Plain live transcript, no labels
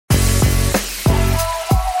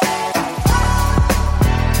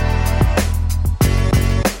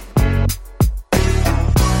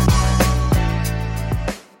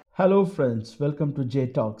Hello, friends. Welcome to J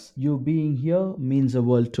Talks. You being here means the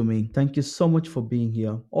world to me. Thank you so much for being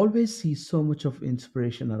here. Always see so much of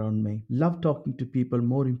inspiration around me. Love talking to people,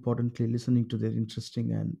 more importantly, listening to their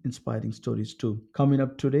interesting and inspiring stories too. Coming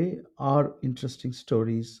up today are interesting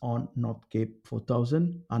stories on Northcape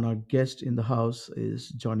 4000, and our guest in the house is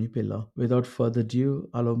Jonny Pillar. Without further ado,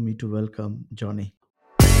 allow me to welcome Jonny.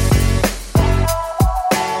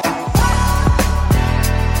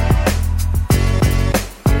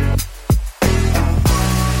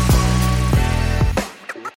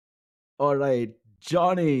 All right,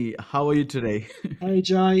 Jonny, how are you today? Hey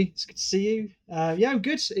Jai, it's good to see you. Yeah, I'm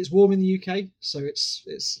good. It's warm in the UK, so it's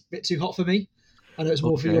a bit too hot for me. I know it's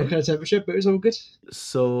more for your Okay. kind of temperature, but it's all good.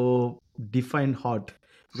 So define hot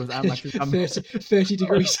because I'm actually coming. 30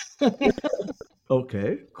 degrees.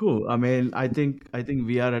 Okay, cool. I mean, I think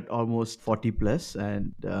we are at almost 40 plus,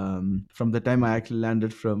 and from the time I actually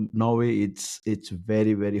landed from Norway, it's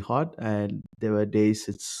very hot, and there were days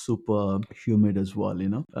it's super humid as well.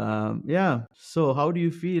 Yeah. So how do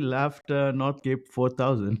you feel after North Cape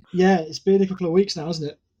 4000? Yeah, it's been a couple of weeks now,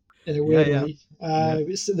 hasn't it? In a Yeah, weird yeah, way. yeah,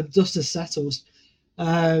 It's the dust has settled.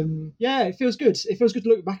 Yeah, it feels good. It feels good to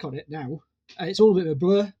look back on it now. It's all a bit of a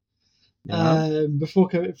blur. yeah.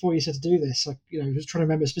 Before you said to do this, I was trying to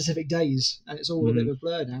remember specific days, and it's all a bit Hmm. of a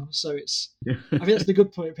blur now. So I think that's the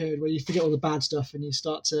good point period where you forget all the bad stuff and you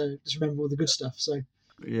start to just remember all the good stuff. So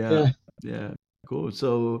Yeah, yeah, yeah. Cool.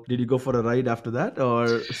 So did you go for a ride after that,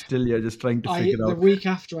 or still you're just trying to I figure the out? week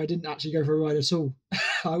after I didn't actually go for a ride at all.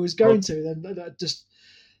 I was going Okay. to, then I just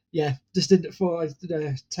didn't thought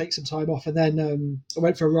I'd take some time off, and then I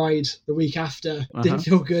went for a ride the week after. Didn't Uh-huh.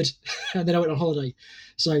 feel good, and then I went on holiday.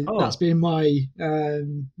 So that's Oh, been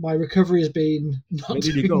my recovery has been not where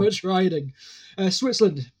did you doing go? much riding.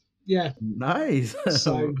 Switzerland, yeah. Nice.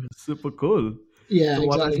 So Super cool. yeah, So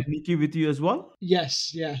was actually exactly. Nikki with you as well?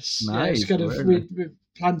 Yes, yeah. It's Nice. kind of Very nice. we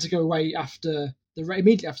planned to go away after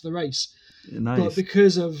immediately after the race, but Nice.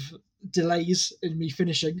 because of delays in me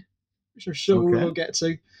finishing, which I'm sure we Okay. will get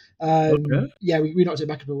to, Okay. yeah, we knocked it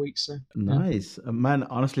back a couple of weeks. So yeah. Nice. Man,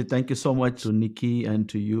 honestly, thank you so much to Nikki and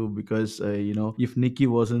to you because, if Nikki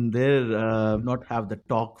wasn't there, not have the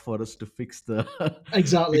talk for us to fix the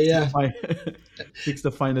Exactly, fix the yeah. fix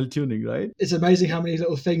the final tuning, right? It's amazing how many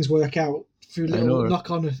little things work out through I little know.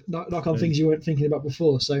 knock on Right. things you weren't thinking about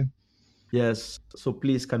before. So, Yes. So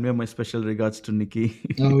please convey my special regards to Nikki.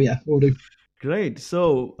 oh yeah, we'll do. Great.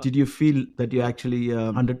 So, did you feel that you actually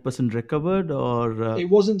 100% recovered, or? It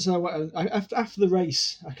wasn't after the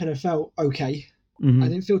race. I kind of felt okay. I Mhm,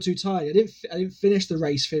 didn't feel too tired. I didn't finish the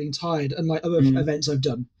race feeling tired, unlike other mhm, events I've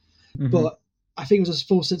done. mhm. But I think it was a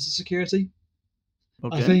full sense of security.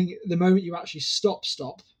 I Okay. think the moment you actually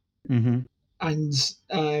stop, Mhm. and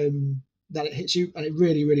that it hits you, and it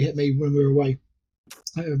really hit me when we were away.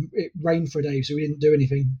 It rained for a day, so we didn't do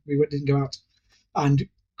anything. Didn't go out, and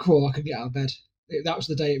cool, I could get out of bed. That was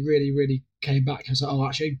the day it really came back. I was like, oh,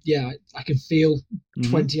 actually, yeah, I can feel Mhm.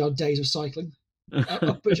 20 odd days of cycling.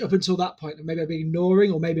 Up until that point, and maybe I've been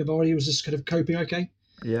ignoring, or maybe my body was just kind of coping okay.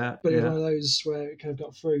 Yeah, But it was one yeah. of those where it kind of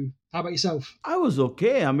got through. How about yourself? I was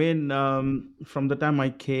okay. I mean, from the time I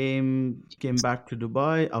came back to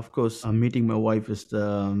Dubai, of course, meeting my wife is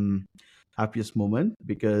the happiest moment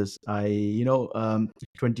because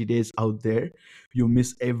 20 days out there, you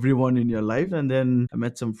miss everyone in your life, and then I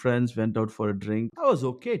met some friends, went out for a drink. I was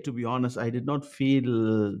okay, to be honest. I did not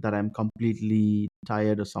feel that I'm completely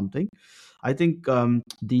tired or something. I think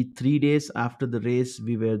the 3 days after the race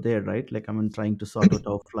we were there, right? Like, I mean, trying to sort out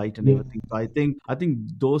our flight and Yeah. everything. So I think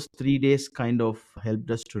those 3 days kind of helped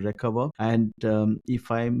us to recover. And if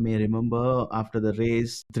I may remember, after the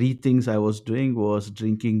race, three things I was doing was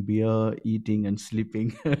drinking beer, eating, and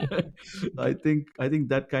sleeping. I think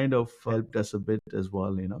that kind of helped us a bit as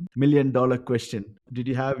well. $1 million question: did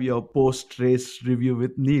you have your post race review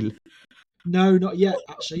with Neil? No, not yet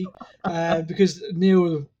actually, because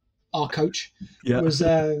Neil, our coach, Yeah, was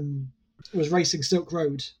um, was racing Silk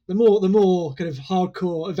Road. The more kind of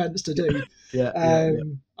hardcore events to do. yeah, yeah, yeah,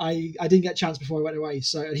 I didn't get a chance before I went away,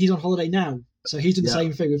 so and he's on holiday now, so he's doing the yeah,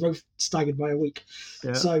 same thing. We're both staggered by a week.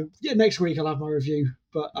 yeah. So yeah, next week I'll have my review,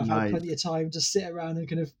 but I've had Nice, plenty of time to sit around and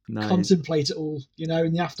kind of nice. contemplate it all, in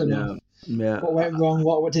the aftermath. Yeah, yeah. What went wrong,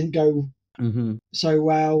 what didn't go Mhm. so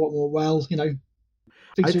well, what went well,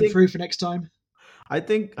 things I to think improve for next time. I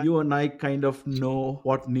think you and I kind of know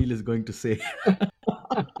what Neil is going to say.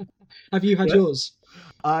 Have you had Yeah. yours?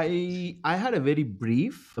 I had a very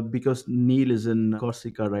brief because Neil is in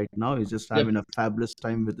Corsica right now. He's just Yep. having a fabulous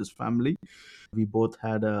time with his family. We both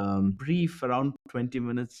had a brief around 20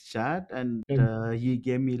 minutes chat, and he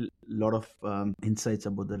gave me a lot of insights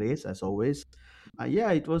about the race as always.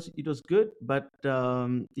 Yeah, it was good, but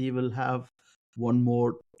he will have one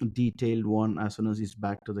more detailed one as soon as he's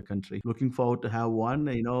back to the country. Looking forward to have one.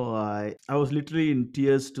 I was literally in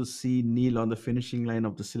tears to see Neil on the finishing line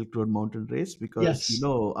of the Silk Road Mountain Race because Yes.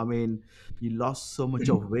 I mean, he lost so much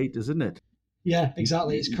of weight, isn't it? Yeah, You,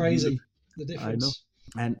 exactly. you, It's you look, crazy the I know. difference.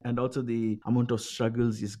 And also the amount of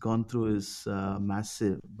struggles he's gone through is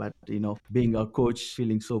massive. But being a coach,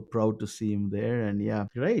 feeling so proud to see him there. And yeah,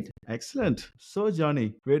 great, excellent. So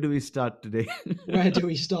Johnny, where do we start today? Where do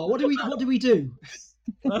we start? What do we do?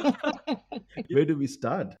 Where do we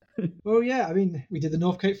start? Well, yeah, I mean, we did the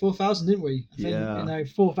Northcape4000, didn't we? I think, Yeah,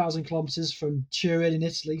 4,000 kilometers from Turin in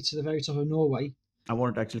Italy to the very top of Norway. I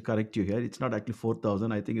want to actually correct you here. It's not actually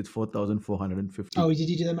 4,000. I think it's 4,450. Oh, did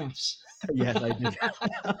you do the maths? Yes, I did.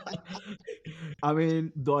 I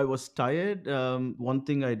mean, though I was tired, one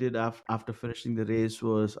thing I did after finishing the race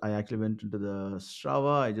was I actually went into the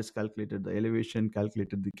Strava. I just calculated the elevation,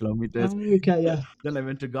 calculated the kilometers. Okay, yeah. Then I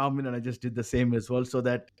went to Garmin and I just did the same as well, so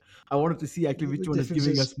that I wanted to see actually The which one is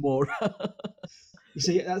giving differences. us more. You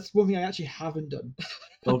see, that's one thing I actually haven't done.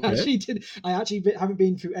 Okay. I actually haven't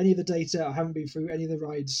been through any of the data. I haven't been through any of the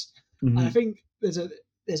rides. And I Hmm. think there's a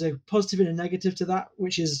positive and a negative to that,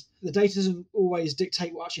 which is the data doesn't always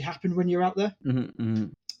dictate what actually happened when you're out there. Hmm. Hmm.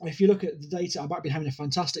 If you look at the data, I might be having a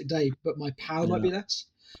fantastic day, but my power might Yeah. be less.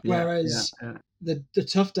 Yeah. Yeah. Whereas Yeah. the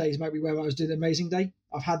tough days might be where I was doing an amazing day.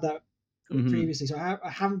 I've had that Hmm. previously, so I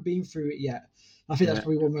haven't been through it yet. I think that's Yeah.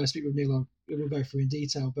 probably one where I speak with Neil. We'll go through in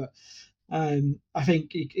detail, but I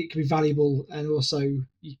think it can be valuable, and also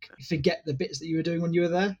you forget the bits that you were doing when you were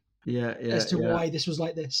there Yeah. as Yeah. to Yeah. why this was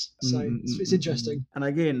like this. Mm, So mm, mm, it's mm, mm. interesting. And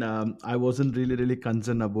again, I wasn't really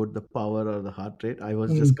concerned about the power or the heart rate. I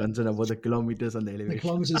was just Mm. concerned about the kilometers and the The elevation.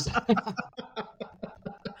 kilometers.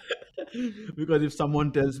 Because if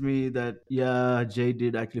someone tells me that, yeah, Jay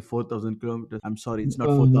did actually 4,000 kilometers, I'm sorry, it's not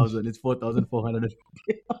um, 4,000, it's 4,400.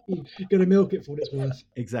 you got to milk it for what it's worth.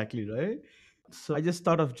 Exactly, right? So I just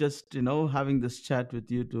thought of just, having this chat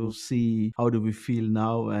with you to see how do we feel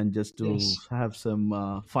now and just to Yes, have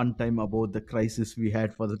some fun time about the crisis we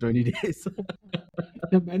had for the 20 days.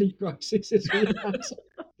 the many crises we had.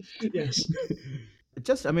 Yes.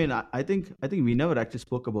 Just, I mean, I think we never actually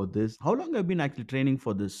spoke about this. How long have you been actually training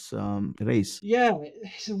for this race? Yeah,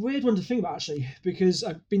 it's a weird one to think about actually, because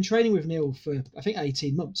I've been training with Neil for I think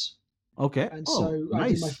 18 months. Okay. And Oh, so I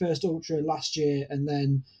did my nice. first ultra last year, and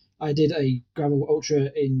then I did a gravel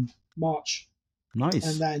ultra in March, and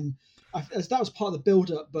Nice. then that was part of the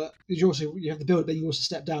build up. But you have the build, then you also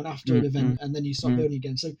step down after an Mm, event, mm, and then you start mm. building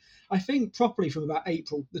again. So I think properly from about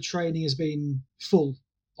April, the training has been full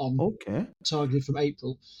on, Okay. targeted from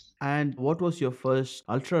April. And what was your first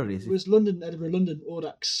ultra race? It was London, Edinburgh, London,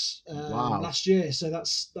 Audax Wow. last year. So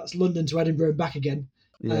that's London to Edinburgh and back again.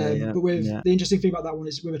 Yeah, yeah, But with yeah. the interesting thing about that one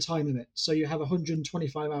is with a time limit. So you have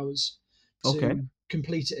 125 hours Okay. to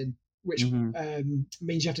complete it in, which Hmm.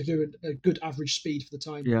 means you have to do a good average speed for the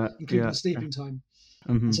time, Yeah, including yeah. the sleeping time.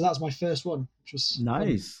 And Hmm. so that's my first one, which was fun.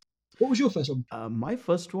 Nice. What was your first one? My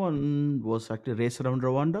first one was actually race around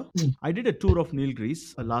Rwanda. Mm, I did a tour of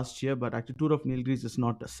Nilgiris last year, but actually tour of Nilgiris is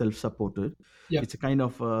not self-supported. yeah, It's a kind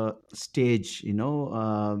of stage,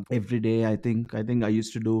 every day. I think I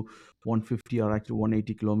used to do 150 or actually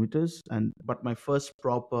 180 kilometers, and but my first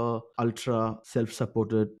proper ultra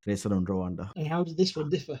self-supported race around Rwanda. and how did this one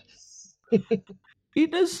differ?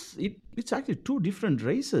 It is. It's actually two different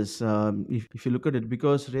races. If you look at it,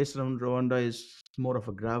 because race around Rwanda is more of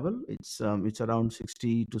a gravel. It's around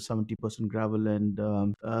 60 to 70% gravel and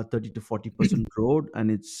 30 to 40% road, and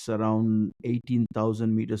it's around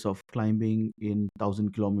 18,000 meters of climbing in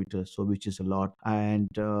 1,000 kilometers. So which is a lot, and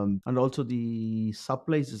also the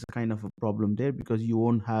supplies is a kind of a problem there because you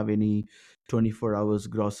won't have any 24 hours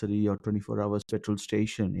grocery or 24 hours petrol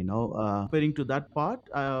station. Comparing to that part,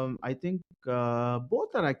 I think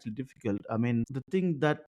both are actually difficult. I mean, the thing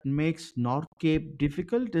that makes North Cape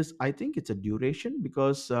difficult is I think it's a duration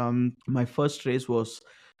because my first race was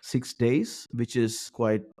 6 days, which is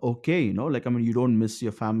quite okay. Like I mean, you don't miss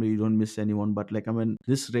your family, you don't miss anyone, but like I mean,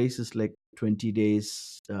 this race is like 20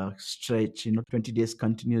 days stretch, 20 days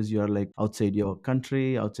continuous. You're like outside your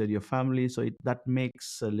country, outside your family, so that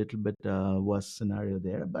makes a little bit worse scenario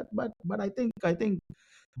there. But I think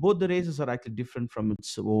both the races are actually different from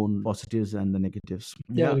its own positives and the negatives.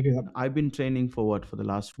 Yeah, Yeah, I'd agree with that. I've been training for what, for the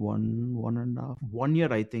last one and a half 1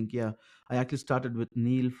 year, I think. Yeah, I actually started with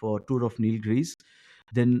Neil for tour of Neil Greece,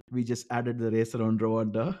 Then we just added the race around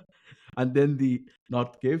Rwanda, and then the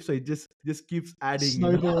North Cape. So it just keeps adding.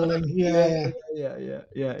 Snowballing. Yeah,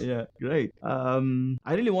 Yeah. yeah. Great.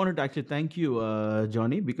 I really wanted to actually thank you,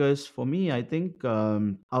 Johnny, because for me, I think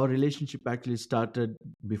our relationship actually started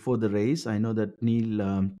before the race. I know that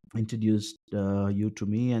Neil introduced you to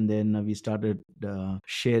me, and then we started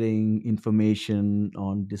sharing information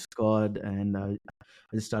on Discord, and I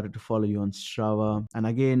just started to follow you on Strava. And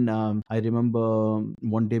again, I remember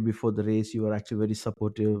one day before the race, you were actually very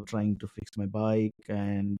supportive, trying to fix my bike.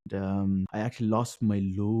 And I actually lost my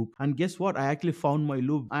loop. And guess what? I actually found my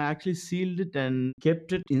loop. I actually sealed it and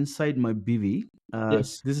kept it inside my BV. Yeah.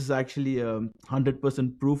 This is actually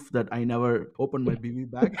 100% proof that I never opened my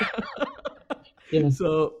BV bag. Yeah.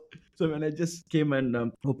 So when I just came and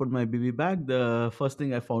opened my BB bag, the first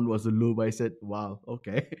thing I found was a lube. I said, "Wow,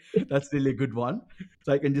 okay, that's really a good one."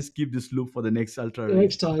 So I can just keep this lube for the next ultra race.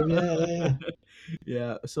 Next time. Yeah.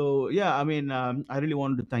 Yeah. So yeah, I mean, I really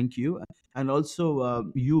wanted to thank you, and also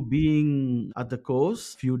you being at the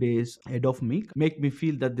course few days ahead of me make me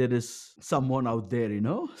feel that there is someone out there,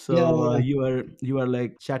 Yeah. so Yeah. you are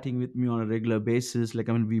like chatting with me on a regular basis. Like,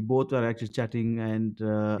 I mean, we both are actually chatting, and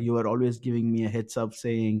you are always giving me a heads up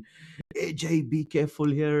saying, "Hey Jay, be careful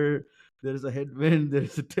here, there's a headwind,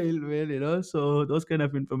 there's a tailwind," so those kind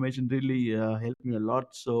of information really helped me a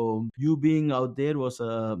lot. So you being out there was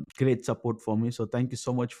a great support for me, so thank you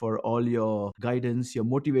so much for all your guidance, your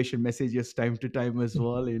motivation messages time to time as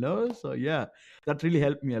well, so yeah, that really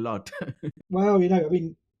helped me a lot. Well, I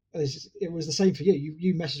mean, it was the same for you.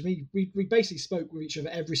 You messaged me. We basically spoke with each other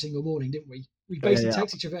every single morning, didn't we? We basically Yeah,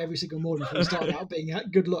 text each other every single morning before we started out, being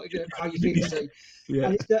good luck, how you feeling today. yeah.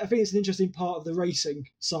 And I think it's an interesting part of the racing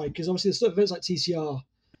side because obviously there's sort of events like TCR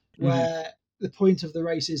Mhm. where the point of the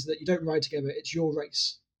race is that you don't ride together; it's your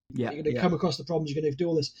race. Yeah, You're going to yeah. come across the problems. You're going to do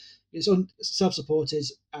all this. It's self-supported,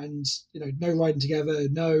 and no riding together,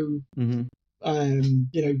 no Hmm.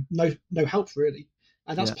 no help really,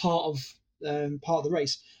 and that's Yeah. part of the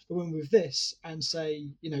race. But when with this and say,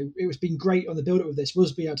 it was been great on the build up with this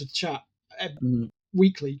was being able to chat Hmm.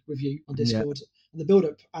 weekly with you on Yeah. Discord and the build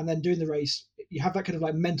up, and then doing the race. You have that kind of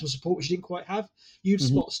like mental support which you didn't quite have. You'd Hmm.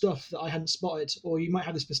 spot stuff that I hadn't spotted, or you might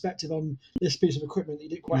have this perspective on this piece of equipment that you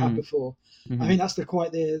didn't quite have Hmm. before. I Hmm. think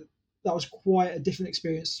that was quite a different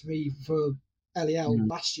experience for me for LEL Hmm.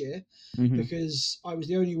 last year Hmm. because I was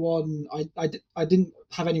the only one. I didn't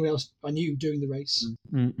have anyone else I knew doing the race.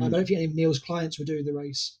 I Hmm. don't think any of Neil's clients were doing the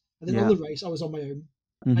race. And then on Yeah. the race, I was on my own.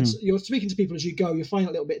 And Hmm. so you're speaking to people as you go. You're finding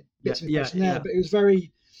out little Yeah, bits of yeah, information there, yeah, but it was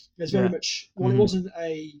very yeah. much. While it Hmm. wasn't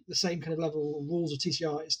the same kind of level of rules of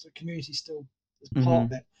TCR, it's the community still is part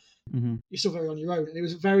Hmm. of it. Hmm. You're still very on your own, and it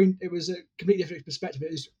was a completely different perspective.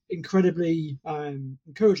 It was incredibly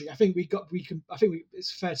encouraging.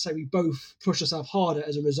 It's fair to say we both pushed ourselves harder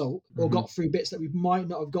as a result, or Hmm. got through bits that we might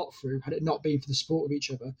not have got through had it not been for the support of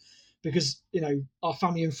each other. Because our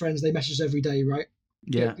family and friends, they message us every day, right?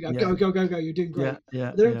 Yeah, yeah, Go, go, go, go! You're doing yeah, great, yeah,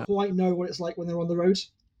 but they don't yeah, quite know what it's like when they're on the road.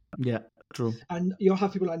 yeah. True. And you'll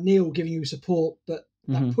have people like Neil giving you support, but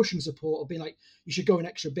that Hmm. pushing support of being like, you should go an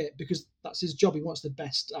extra bit because that's his job. He wants the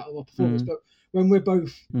best out of our performance. Hmm. But when we're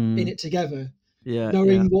both in Hmm. it together, Yeah, yeah.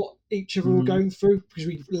 knowing what each other were Hmm. going through, because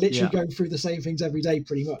we literally Yeah. go through the same things every day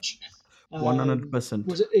pretty much, 100%.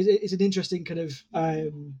 is an interesting kind of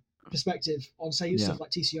perspective on say Yeah. stuff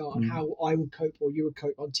like TCR and Hmm. how I would cope or you would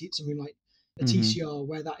cope on something like a Hmm. TCR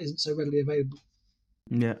where that isn't so readily available.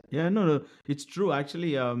 Yeah, yeah, no, no, it's true.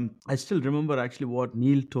 Actually, I still remember actually what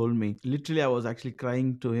Neil told me. Literally, I was actually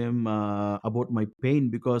crying to him about my pain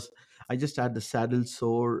because I just had the saddle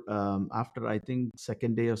sore after I think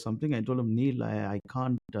second day or something. I told him, Neil, I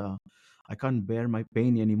can't bear my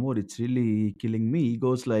pain anymore. It's really killing me. He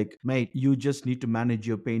goes like, mate, you just need to manage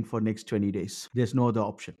your pain for next 20 days. There's no other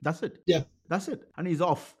option. That's it. Yeah. That's it. And he's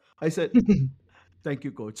off. I said, Yeah, thank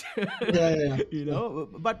you, coach. yeah, you yeah. know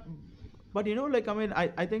but like, I mean,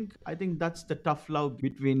 I think that's the tough love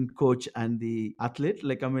between coach and the athlete.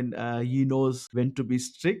 Like, I mean, he knows when to be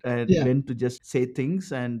strict and Yeah. when to just say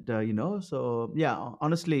things, and so yeah,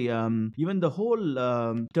 honestly, even the whole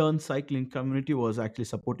turn cycling community was actually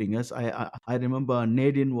supporting us. I remember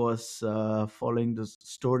Nadine was following the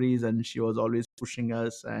stories, and she was always pushing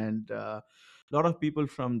us, and a lot of people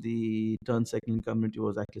from the turn cycling community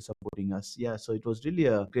was actually supporting us. Yeah, so it was really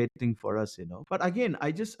a great thing for us. But again,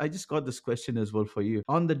 I just got this question as well for you.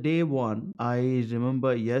 On the day one, I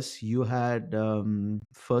remember, yes, you had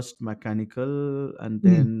first mechanical, and Mm.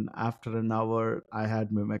 then after an hour I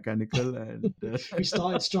had my mechanical, and We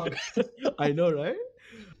started strong. I know, right?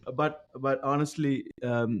 But honestly,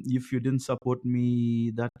 if you didn't support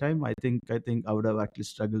me that time, I think I would have actually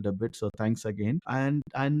struggled a bit. So thanks again. And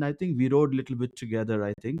I think we rode a little bit together,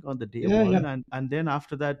 I think, on the day Yeah, one. yeah, And then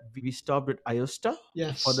after that we stopped at Iosta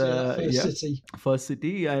for yes, yeah. That the, first yeah, city. first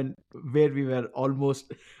city, and where we were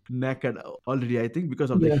almost naked already, I think,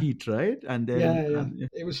 because of the Yeah, heat, right? And then yeah, yeah.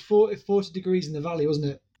 It was 40 degrees in the valley, wasn't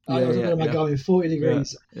it? I yeah, was, where yeah, am I yeah, going? 40 yeah,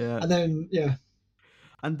 degrees. yeah. And then, yeah,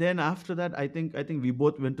 And then after that, I think we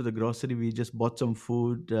both went to the grocery. We just bought some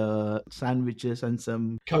food, sandwiches, and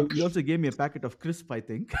some. Coke, You also gave me a packet of crisp, I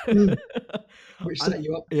think. mm, which And set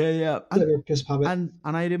you up. yeah, yeah, Bit of a crisp habit. and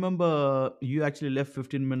I remember you actually left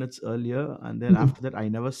 15 minutes earlier, and then Mm. after that, I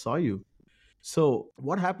never saw you. So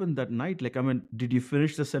what happened that night? Like, I mean, did you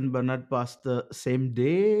finish the Saint Bernard Pass the same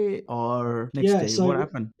day or next Yeah, day? What so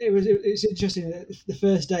happened? it's interesting that the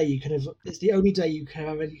first day you kind of it's the only day you can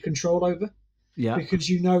have any control over Yeah, because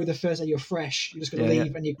you know the first day you're fresh, you're just going yeah, to yeah.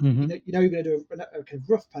 leave and Mm-hmm. you know you're going to do a kind of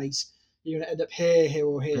rough pace. You're going to end up here, here,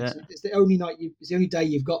 or here. Yeah. So it's the only it's the only day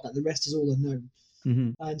you've got that. The rest is all unknown.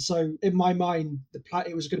 Mm-hmm. And so in my mind,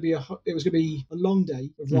 it was going to be it was going to be a long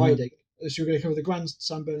day of Mm-hmm. riding. So we're going to cover the Grand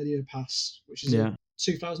San Bernardino Pass, which is a Yeah.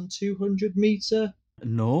 2,200 meter.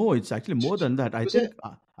 No, it's actually more than that. I Was it? think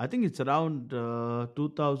I think it's around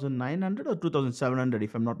 2,900 or 2,700,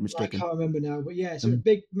 if I'm not I mistaken. can't remember now, but yeah, so a Mm,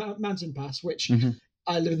 big mountain pass, which mhm.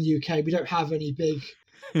 I live in the UK. We don't have any big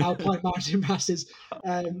alpine mountain passes,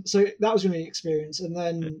 so that was going to be an experience. And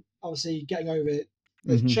then obviously getting over it,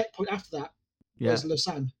 the Mhm. checkpoint after that Yeah, was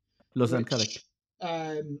Lausanne, Lausanne, correct. which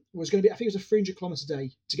was going to be. I think it was a 300-kilometer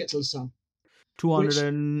day to get to Lausanne, which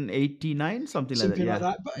 289, something like that. something like Yeah,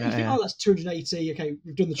 that. But you yeah, think, yeah, oh, that's 280. Okay,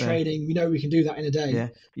 we've done the yeah, training. We know we can do that in a day. yeah,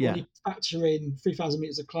 But when yeah. you factor in 3,000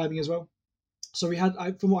 meters of climbing as well, so we had,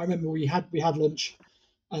 from what I remember, we had lunch,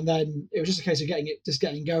 and then it was just a case of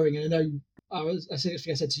getting going. And I know I think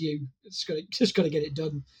I said to you, just got to get it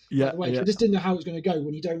done out Yeah, of the way. 'Cause I yeah, just didn't know how it was going to go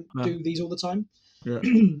when you don't uh, do these all the time. yeah.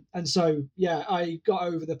 And so yeah, I got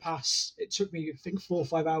over the pass. It took me I think 4 or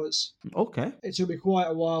 5 hours. Okay. It took me quite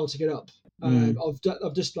a while to get up. Mm,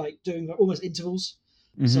 Of just like doing almost intervals.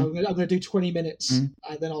 So mhm, I'm going to do 20 minutes mm,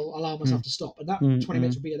 and then I'll allow myself mm, to stop. And that mm, 20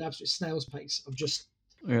 minutes mm. will be an absolute snail's pace of just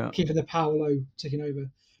Yeah. keeping the power low, ticking over.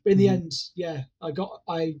 But in the Mhm. end, yeah, I got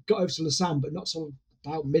over to Lausanne, but not till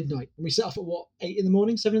about midnight. And we set off at what, 8 in the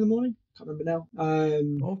morning, 7 in the morning? Can't remember now.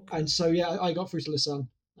 Okay. And so yeah, I got through to Lausanne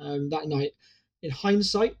that night. In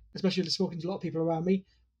hindsight, especially just talking to a lot of people around me,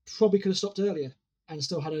 probably could have stopped earlier and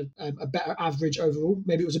still had a better average overall.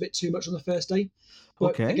 Maybe it was a bit too much on the first day,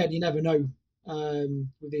 but Okay. again, you never know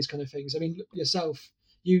with these kind of things. I mean, yourself,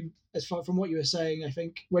 you as far from what you were saying, I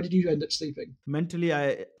think, where did you end up sleeping? Mentally,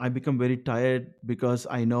 I become very tired because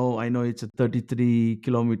I know it's a 33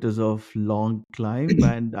 kilometers of long climb,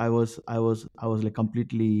 and I was like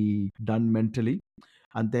completely done mentally.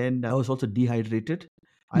 And then I was also dehydrated.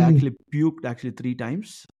 I Mm. actually puked actually three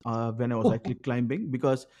times when I was actually climbing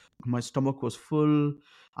because my stomach was full,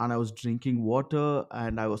 and I was drinking water,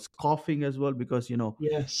 and I was coughing as well because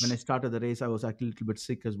when I Yes. started the race I was actually a little bit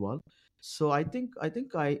sick as well. So I think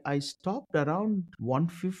I stopped around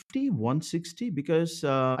 150, 160 because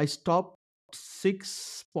I stopped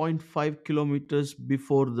 6.5 kilometers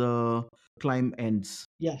before the climb ends.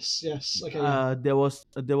 Yes. Yes. Okay. Yeah. There was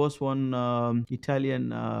one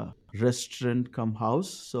Italian restaurant come house.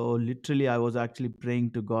 So literally, I was actually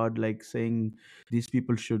praying to God, like saying, "These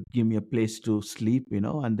people should give me a place to sleep."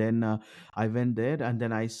 And then I went there, and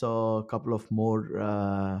then I saw a couple of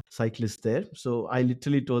more cyclists there. So I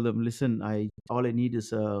literally told them, "Listen, I all I need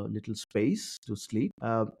is a little space to sleep."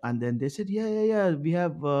 And then they said, "Yeah, yeah, yeah. We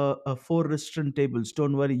have four restaurant tables.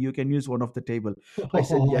 Don't worry, you can use one of the table." I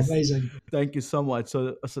said, Oh, "Yes." amazing. Thank you so much.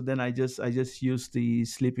 So then I just used the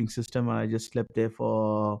sleeping system, and I just slept there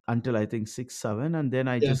for until I think 6 7, and then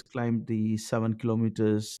I Yeah. just climbed the 7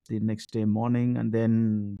 kilometers the next day morning, and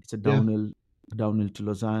then it's a Yeah. downhill to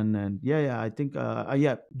Lausanne. And yeah, I think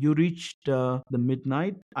yeah, you reached the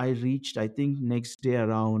midnight. I reached, I think, next day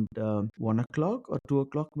around 1 o'clock or 2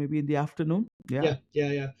 o'clock, maybe in the afternoon. Yeah. Yeah.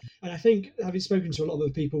 Yeah. Yeah. And I think having spoken to a lot of other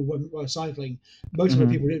people when we were cycling, most of the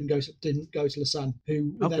Hmm. people didn't go to Lausanne,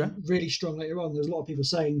 who were Okay. then really strong later on. There's a lot of people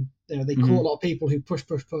saying they caught a Hmm. lot of people who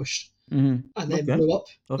pushed, Hmm. and then Okay. blew up,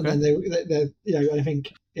 and Okay. then I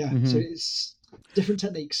think yeah. So Hmm. it's different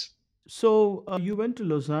techniques. So you went to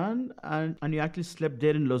Lausanne, and you actually slept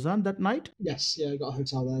there in Lausanne that night? Yes. Yeah. I got a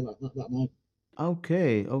hotel there that night.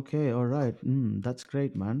 Okay, okay, all right. That's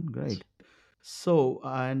great, man. Great. So,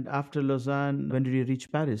 and after Lausanne, when did you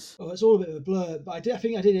reach Paris? Oh, it's all a bit of a blur, but I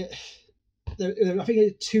think I did it. I think I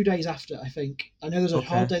did 2 days after. I think I know there's a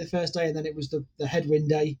hard Okay. day the first day, and then it was the headwind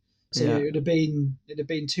day. So yeah, Yeah. it'd have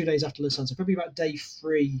been 2 days after Lausanne, so probably about day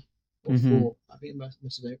 3 or 4. I think it must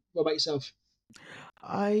have been. What about yourself?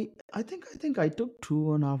 I think I took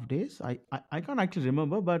 2.5 days. I can't actually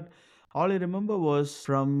remember, but all I remember was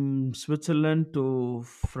from Switzerland to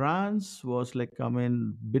France was like, I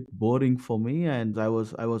mean, bit boring for me, and I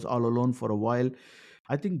was all alone for a while.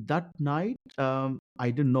 I think that night, I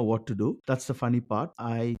didn't know what to do. That's the funny part.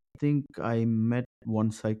 I think I met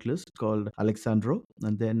one cyclist called Alexandro,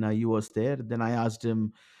 and then he was there. Then I asked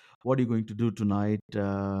him, "What are you going to do tonight?"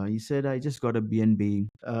 He said, "I just got a B&B."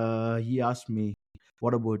 He asked me,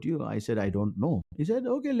 "What about you?" I said, "I don't know." He said,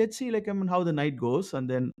 "Okay, let's see, like, I mean, how the night goes." And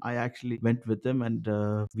then I actually went with him, and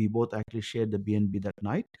we both actually shared the B&B that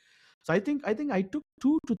night. So I think I took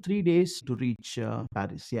 2 to 3 days to reach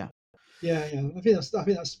Paris. Yeah. Yeah, yeah. I think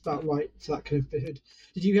that's about right for that kind of period.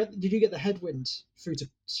 Did you get the headwind through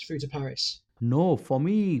to Paris? No, for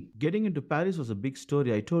me, getting into Paris was a big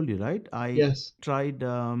story. I told you, right? I Yes. tried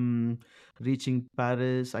reaching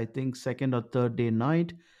Paris, I think second or third day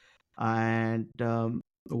night, and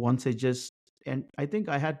once I just and I think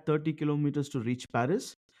I had 30 kilometers to reach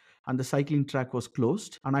Paris, and the cycling track was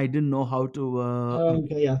closed, and I didn't know how to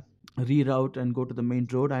Okay. Yeah. reroute and go to the main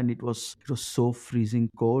road, and it was so freezing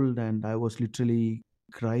cold, and I was literally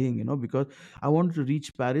crying, because I wanted to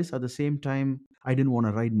reach Paris. At the same time, I didn't want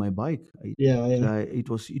to ride my bike. Yeah. Yeah. It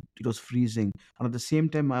was freezing, and at the same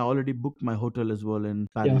time I already booked my hotel as well in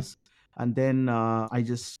Yeah. Paris. And then I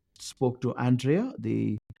just spoke to Andrea,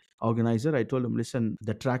 the organizer. I told him, "Listen,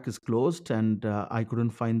 the track is closed, and I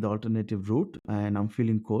couldn't find the alternative route, and I'm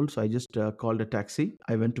feeling cold." So I just called a taxi.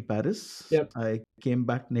 I went to Paris. Yep. I came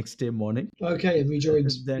back next day morning. Okay. And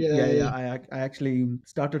rejoined. Then, Yeah. yeah, yeah, Yeah. I actually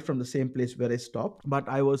started from the same place where I stopped, but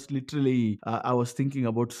I was literally I was thinking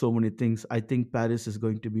about so many things. I think Paris is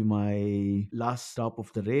going to be my last stop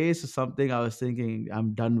of the race or something. I was thinking,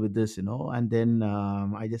 I'm done with this, and then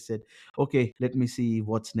I just said, "Okay, let me see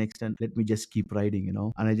what's next, and let me just keep riding,"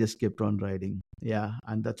 and I just kept on riding. Yeah,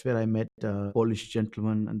 and that's where I met a Polish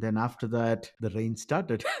gentleman, and then after that the rain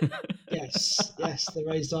started. Yes, yes, the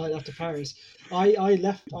rain started after Paris. I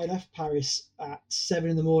left Paris at 7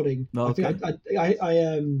 in the morning. I think Okay.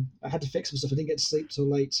 I had to fix some stuff. I didn't get to sleep till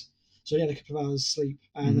late, so I only had a couple of hours sleep,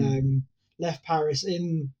 and Hmm. left Paris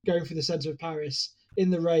in going through the centre of Paris in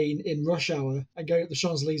the rain in rush hour and going up the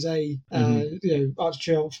Champs Elysees, Hmm. Arc de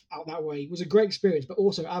Triomphe out that way was a great experience, but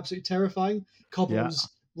also absolutely terrifying. Yeah. Cobbles,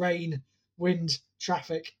 rain, wind,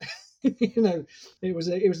 traffic. you know, it was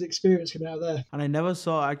an experience coming out of there. And I never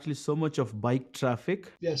saw actually so much of bike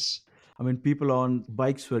traffic. Yes. I mean, people on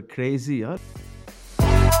bikes were crazy. Huh?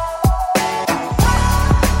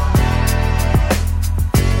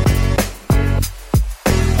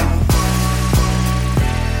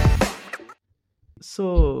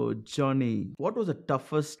 So, Johnny, what was the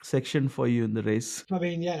toughest section for you in the race? I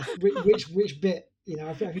mean, yeah, which bit?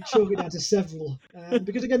 I could chalk it down to several,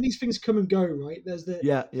 because again, these things come and go, right? There's the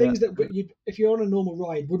Yeah, yeah, things that if you're on a normal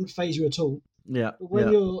ride, wouldn't phase you at all. yeah, But when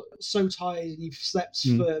yeah, you're so tired and you've slept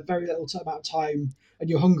mm, for very little amount of time and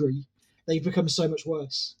you're hungry, they become so much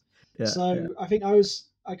worse. yeah, yeah, So I think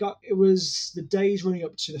it was the days running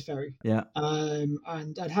up to the ferry, yeah. and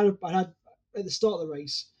I had at the start of the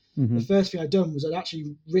race. The Hmm. first thing I'd done was I'd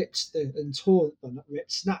actually ripped and tore, well, not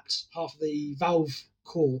ripped, snapped half of the valve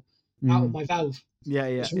core out of Hmm. my valve. Yeah,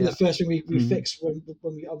 yeah, It's one of yeah. the first thing we Hmm. fixed when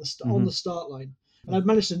we got on Hmm. the start line, and I'd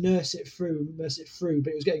managed to nurse it through, but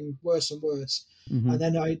it was getting worse and worse. Hmm. And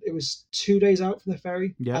then it was 2 days out from the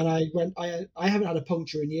ferry, Yeah. and I went. I haven't had a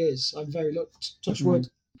puncture in years. I'm very lucky. Touch Hmm. wood,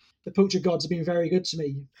 the puncture gods have been very good to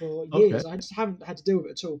me for Okay. years. I just haven't had to deal with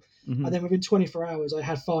it at all. Hmm. And then within 24 hours, I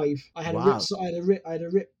had five. Wow. I had a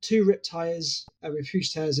rip, two ripped tires with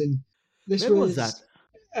huge tears in. This Where was that?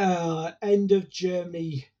 was end of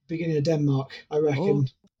Germany, beginning of Denmark, I Oh, reckon,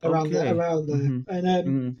 okay. around there. Hmm. And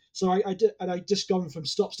Hmm. so I did, and I just gone from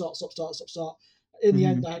stop, start, stop, start, stop, start. In the Hmm.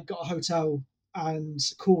 end, I had got a hotel and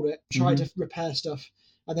called it, tried Hmm. to repair stuff,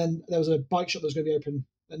 and then there was a bike shop that was going to be open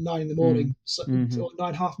at 9 in the morning, so Hmm. or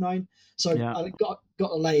nine, half nine. So Yeah, I got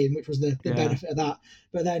a lay in, which was the yeah, benefit of that.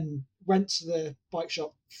 But then went to the bike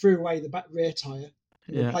shop, threw away the back rear tire,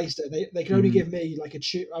 and yeah. replaced it. They could only Hmm. give me like a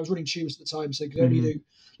tube. I was running tubes at the time, so they could only Hmm. do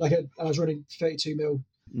and I was running 32 mil,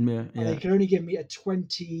 Yeah, and they yeah. could only give me a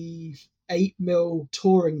 28 mil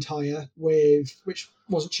touring tire which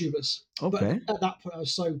wasn't tubeless. But Okay. at that point, I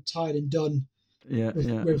was so tired and done Yeah,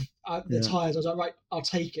 yeah, with the yeah. tires. I was like, right, I'll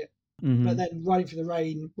take it. But Hmm. then riding through the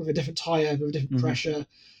rain with a different tire, with a different Hmm. pressure,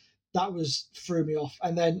 that was threw me off.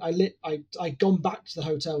 And then I'd gone back to the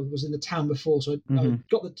hotel. Was in the town before, so I Hmm.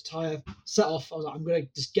 got the tire set off. I was like, I'm gonna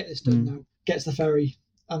just get this done Hmm. now. Get to the ferry,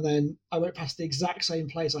 and then I went past the exact same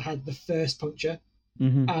place I had the first puncture,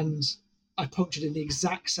 Mm-hmm. and I punctured in the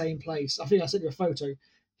exact same place. I think I sent you a photo.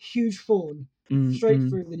 Huge thorn, straight Mm-hmm.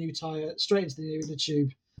 through the new tire, straight into the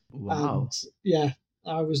tube, and Wow. yeah,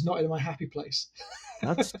 I was not in my happy place.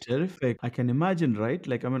 That's terrific. I can imagine, right?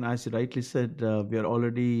 Like, I mean, as you rightly said, we are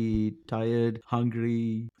already tired,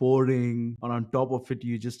 hungry, pouring, and on top of it,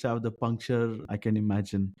 you just have the puncture. I can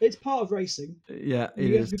imagine. It's part of racing. Yeah, it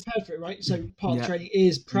You have is. to be prepared for it, right? So part of Yeah. training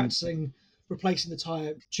is Mm, practicing replacing the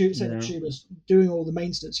tire, setting up yeah. tubers, doing all the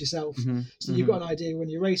maintenance yourself. Mm-hmm. So you've Mm-hmm. got an idea when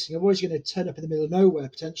you're racing. Otherwise, you're going to turn up in the middle of nowhere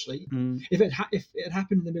potentially. Mm, If it had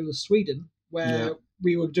happened in the middle of Sweden, yeah. where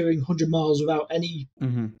we were doing 100 miles without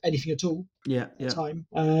Mm-hmm. anything at all Yeah. at the Yeah. time,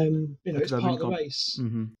 That it's could have part been of the race.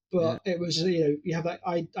 Mm-hmm. Yeah. But it was, you have that.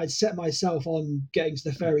 I'd set myself on getting to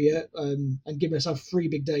the ferry and give myself 3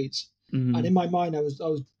 big days. And Mm-hmm. in my mind, I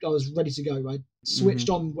was ready to go. I Mm-hmm. switched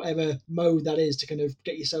on whatever mode that is to kind of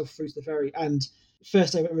get yourself through to the ferry. And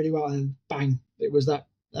first day went really well, and bang, it was that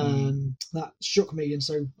Mm. that shook me, and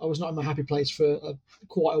so I was not in my happy place for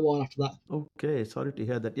quite a while after that. Okay, sorry to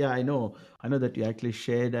hear that. Yeah, I know. I know that you actually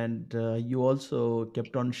shared, and you also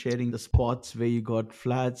kept on sharing the spots where you got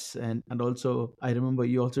flats, and also I remember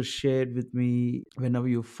you also shared with me whenever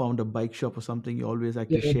you found a bike shop or something. You always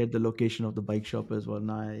actually Yeah, shared the location of the bike shop as well.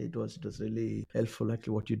 Nah, it was really helpful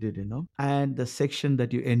actually what you did, you know. And the section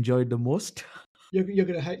that you enjoyed the most. you're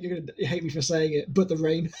gonna hate me for saying it, but the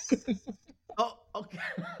rain. Oh, okay.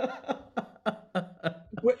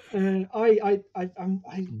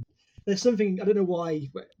 There's something I don't know why,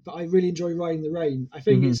 but I really enjoy riding the rain. I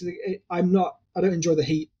think Mm-hmm. I don't enjoy the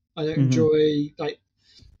heat. I don't Mm-hmm. enjoy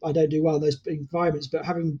I don't do well in those environments. But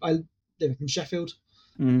I live in Sheffield,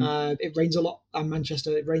 Mm-hmm. it rains a lot, and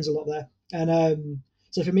Manchester it rains a lot there, and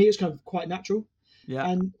so for me it's kind of quite natural. Yeah.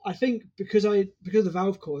 And I think because of the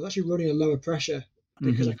valve core, I was actually running a lower pressure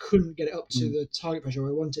because I Mm-hmm. couldn't get it up to Mm-hmm. the target pressure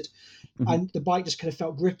I wanted, Mm-hmm. and the bike just kind of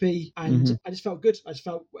felt grippy, and Mm-hmm. I just felt good. I just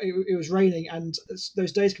felt it was raining, and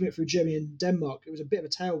those days coming up through Germany and Denmark, it was a bit of a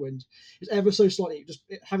tailwind. It was ever so slightly.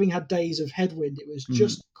 Having had days of headwind, it was Mm-hmm.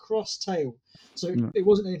 just cross tail, so Yeah. it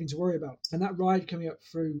wasn't anything to worry about. And that ride coming up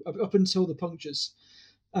until the punctures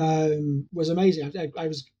was amazing. I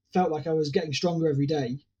was felt like I was getting stronger every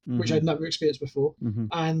day, which Mm-hmm. I'd never experienced before. Mm-hmm.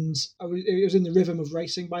 And it was in the rhythm of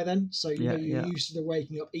racing by then. So, Yeah. you're Yeah. used to the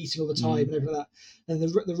waking up, eating all the time, Mm-hmm. and everything like that. And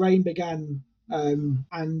the rain began.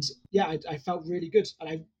 And yeah, I felt really good.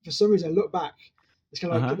 And for some reason, I look back, it's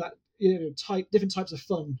kind of like Uh-huh. that, different types of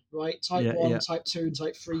fun, right? Type Yeah. one, Yeah. type two, and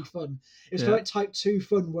type three fun. It was kind Yeah. of like type two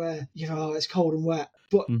fun where, it's cold and wet,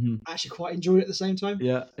 but Mm-hmm. I actually quite enjoyed it at the same time.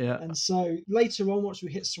 Yeah. Yeah. And so later on, once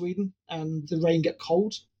we hit Sweden and the rain get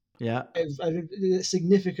cold, Yeah. a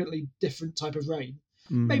significantly different type of rain.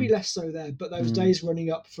 Maybe Mm-hmm. less so there, but those Mm-hmm. days running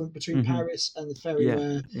up from between Mm-hmm. Paris and the ferry Yeah.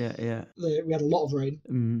 where Yeah. Yeah. we had a lot of rain,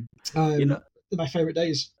 Mm-hmm. You um, know, they're my favourite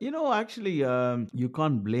days. actually, you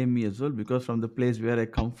can't blame me as well because from the place where I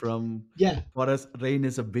come from, Yeah, for us, rain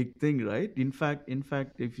is a big thing, right? In fact,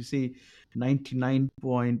 if you see,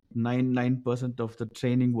 99.99% of the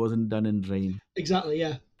training wasn't done in rain. exactly.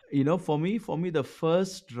 Yeah, For me, the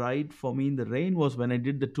first ride for me in the rain was when I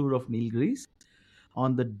did the tour of Nilgiris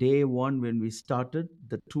on the day one when we started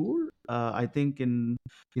the tour. I think in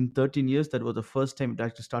 13 years that was the first time it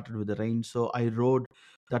actually started with the rain. So I rode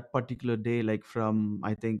that particular day, like from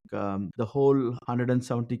I think the whole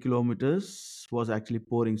 170 kilometers was actually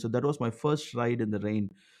pouring. So that was my first ride in the rain.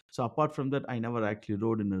 So apart from that, I never actually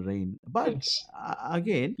rode in the rain. But yes,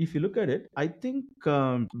 again, if you look at it, I think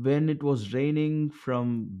when it was raining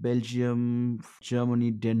from Belgium,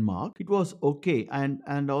 Germany, Denmark, it was okay.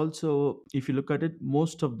 And also, if you look at it,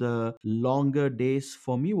 most of the longer days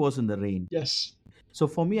for me was in the rain. yes, So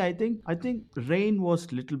for me, I think rain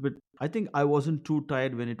was little bit. I think I wasn't too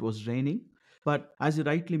tired when it was raining. But as you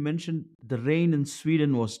rightly mentioned, the rain in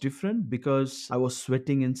Sweden was different because I was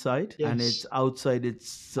sweating inside and it's yes, outside.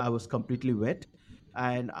 I was completely wet.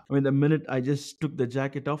 And I mean, the minute I just took the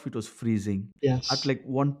jacket off, it was freezing. At yes. like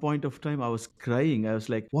one point of time, I was crying. I was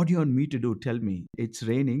like, "What do you want me to do? Tell me." It's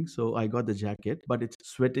raining, so I got the jacket, but it's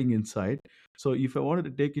sweating inside. So if I wanted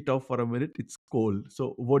to take it off for a minute, it's cold.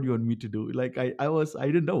 So what do you want me to do? Like I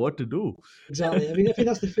didn't know what to do. Exactly. I mean, I think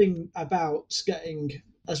that's the thing about getting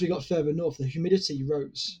as we got further north, the humidity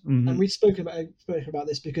rose. And Hmm. we've spoken about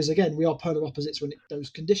this because again, we are polar opposites when those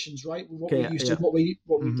conditions, right? What Okay, we're yeah, used to, yeah. what we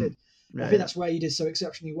Hmm. did. And I Yeah, think yeah. that's where you did so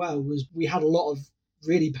exceptionally well. Was we had a lot of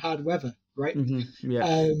really bad weather, right?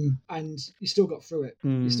 Yeah. And you still got through it.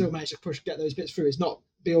 You still Mm, managed to get those bits through. It's not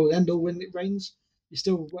be all and end all when it rains. You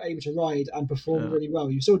still were able to ride and perform yeah. really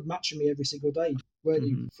well. You still matching me every single day, weren't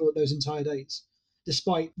you, Hmm. for those entire days?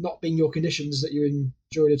 despite not being your conditions that you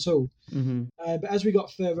enjoyed at all. Mm-hmm. But as we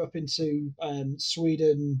got further up into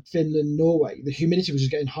Sweden, Finland, Norway, the humidity was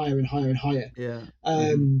just getting higher and higher and higher. Yeah.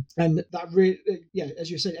 Mm-hmm. And that really, yeah,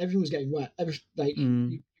 as you said, everything was getting wet.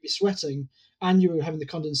 Mm. You were sweating, and you were having the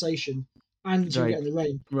condensation, and you were Right. getting the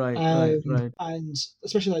rain. Right. Right. Right. And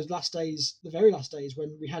especially those last days, the very last days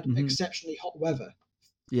when we had Mm-hmm. exceptionally hot weather.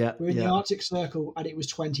 Yeah. We were in the Yeah. Arctic Circle, and it was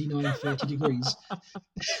 29, 30 degrees.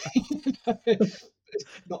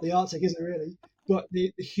 Not the Arctic, is it really? But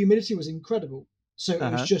the humidity was incredible. So it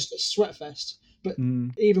was Uh-huh. just a sweat fest. But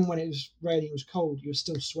Mm. even when it was raining, it was cold, you were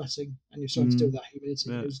still sweating and you're starting to deal Mm. with that humidity.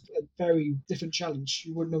 It Yeah. was a very different challenge.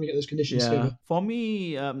 You wouldn't normally get those conditions Yeah. together. For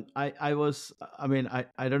me, I was, I mean,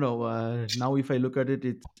 I don't know. Now, if I look at it,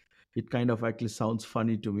 it kind of actually sounds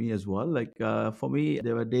funny to me as well. Like for me,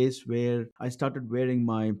 there were days where I started wearing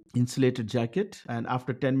my insulated jacket, and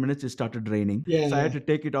after 10 minutes, it started raining. Yeah, So I had yeah. to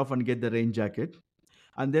take it off and get the rain jacket.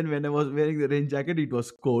 And then when I was wearing the rain jacket, it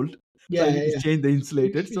was cold. So I Yeah, need to yeah. change the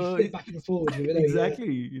insulated. You So flip back and forward with it, don't you? Yeah.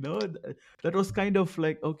 exactly, that was kind of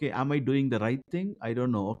like, okay, am I doing the right thing? I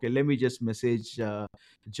don't know. Okay, let me just message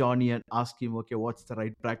Johnny and ask him, okay, what's the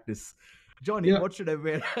right practice? Johnny, Yeah. what should I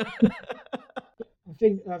wear? I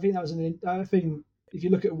think that was I think if you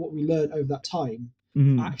look at what we learned over that time,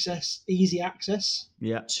 Mhm. easy access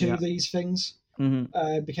Yeah, to yeah. these things Hmm.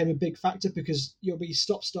 became a big factor because you'll be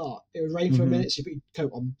stop start. It would rain for a Hmm. minute, so you put your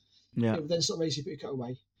coat on. Yeah. It would then stop raining, so you put your coat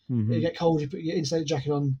away. It would Hmm. get cold, you put your insulated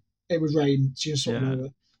jacket on. It would rain, so you swap them Yeah,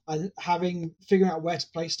 over. And figuring out where to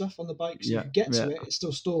place stuff on the bike so you yeah, could get to yeah, it, it's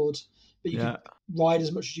still stored, but you could yeah, ride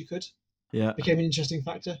as much as you could. yeah. Became an interesting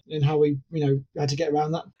factor in how we, had to get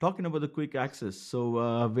around that. Talking about the quick access,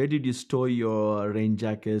 so where did you store your rain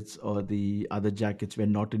jackets or the other jackets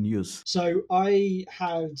when not in use? So I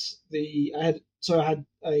had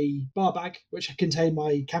a bar bag which contained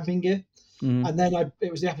my camping gear, Hmm. and then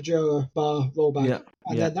it was the Apogera bar roll bag, Yeah,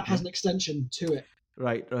 and yeah, then that has yeah. an extension to it,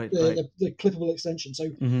 Right, right, right. the clippable extension. So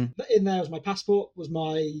Hmm. in there was my passport, was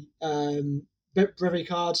my brevet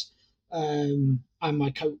card, and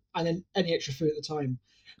my coat, and then any extra food at the time.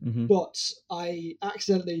 Hmm. But I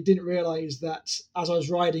accidentally didn't realise that as I was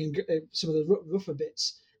riding some of the rougher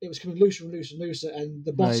bits, it was coming looser and looser and looser, and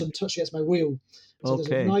the Right. bottom touched against my wheel. So there's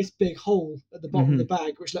a Okay. nice big hole at the bottom of the Hmm.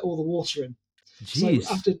 bag which let all the water in. So Jeez.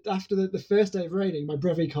 after the first day of raining, my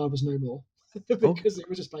brevet card was no more Oh, because it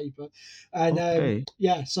was just paper. And okay.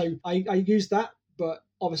 yeah, so I used that, but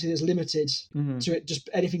obviously there's limited Hmm. to it. Just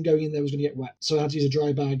anything going in there was going to get wet, so I had to use a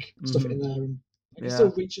dry bag, stuff it in Hmm. there, and I could Yeah.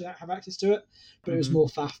 still reach it, have access to it, but it was Hmm. more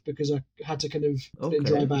faff because I had to kind of put it in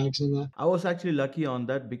dry Okay. bags and in there. I was actually lucky on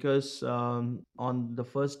that because on the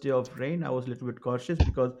first day of rain, I was a little bit cautious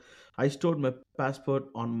because I stored my passport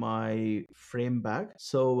on my frame bag.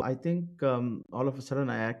 So I think all of a sudden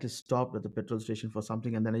I actually stopped at the petrol station for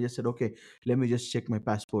something, and then I just said, okay, let me just check my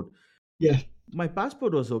passport. Yeah, My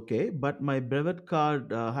passport was okay, but my brevet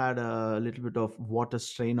card had a little bit of water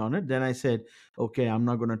strain on it. Then I said, okay, I'm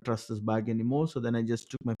not going to trust this bag anymore. So then I just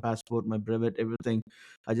took my passport, my brevet, everything.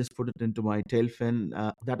 I just put it into my tail fin.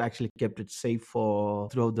 That actually kept it safe for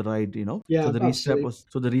throughout the ride. So yeah, the restrap absolutely. was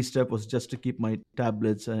so the restrap was just to keep my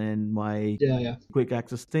tablets and my Yeah, yeah. quick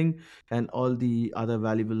access thing and all the other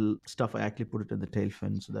valuable stuff. I actually put it in the tail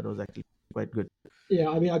fin. So that was actually quite good. Yeah,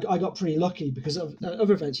 I mean, I got pretty lucky because of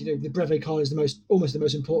other events. The brevet card is almost the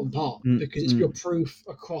most important part Mm, because it's your mm, proof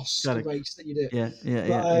across the correct. race that you do. Yeah, yeah,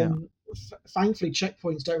 But yeah, yeah. thankfully,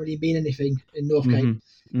 checkpoints don't really mean anything in Northcape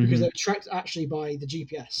Mm-hmm. because Mm-hmm. they're tracked actually by the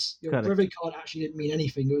GPS. Your Correct. brevet card actually didn't mean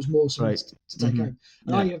anything; it was more something Right. to take Mhm. home.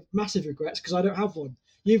 And I Yeah. have massive regrets because I don't have one.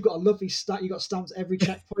 You've got a lovely stat. You got stamps at every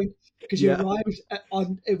checkpoint because you Yeah. arrived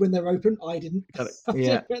on when they're open. I didn't. Correct. I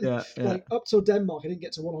Yeah. didn't- Yeah. Yeah. like up till Denmark, I didn't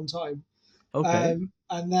get to one on time, Okay.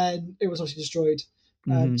 and then it was obviously destroyed.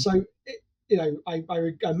 Mhm. So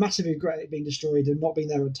I massively regret it being destroyed and not being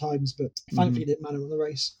there at times, but thankfully Mhm. it didn't matter on the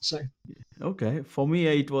race. So Okay. For me,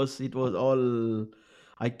 it was all.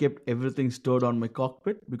 I kept everything stored on my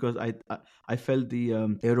cockpit because I felt the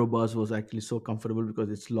aero bars was actually so comfortable because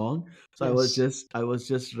it's long. So yes, I was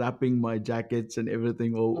just wrapping my jackets and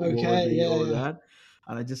everything okay, yeah, over yeah. that,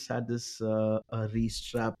 and I just had this a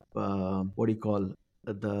re-strap. What do you call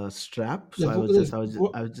the strap? So I was just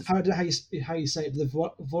How you say it?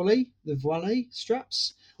 The volley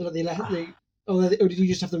straps, or like or did you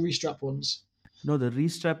just have the restrap ones? No, the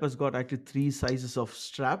re-strap has got actually three sizes of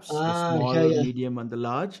straps: the Ah, okay, small, yeah, medium, and the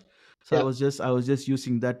large. So Yeah, I was just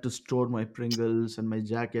using that to store my Pringles and my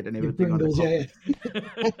jacket and your everything on the Pringles.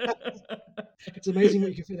 Yeah, cockpit. yeah. It's amazing what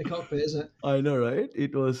you can fit in a cockpit, isn't it? I know, right?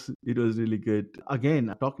 It was really good.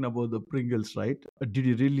 Again, talking about the Pringles, right? Did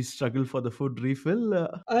you really struggle for the food refill?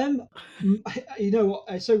 Um, you know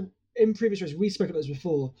what? So in previous races, we spoke about this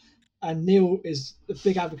before, and Neil is a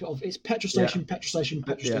big advocate of it's petrol Yeah, station, petrol station,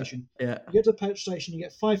 petrol yeah, station. yeah, You get to the petrol station, you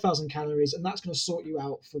get 5,000 calories, and that's going to sort you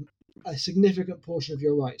out for a significant portion of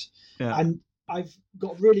your ride. yeah. And I've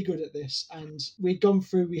got really good at this, and we'd gone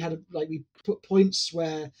through. We had we put points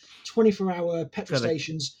where 24-hour petrol Correct.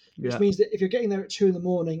 stations, which Yeah. means that if you're getting there at 2 in the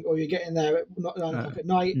morning, or you're getting there at 9 o'clock at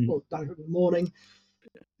night, Mm. or 9 o'clock in the morning,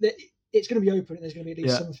 that it's going to be open and there's going to be at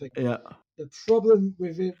least Yeah, something. yeah, The problem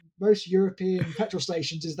with most European petrol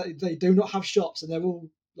stations is that they do not have shops and they're all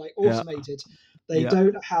like yeah, automated. They yeah,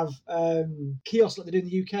 don't have kiosks like they do in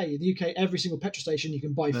the UK. In the UK, every single petrol station you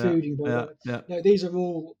can buy yeah, food, you can buy yeah, whatever. yeah. No, these are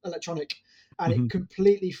all electronic, and it Hmm.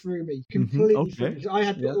 completely threw me. Hmm. Completely threw me. Okay. 'Cause I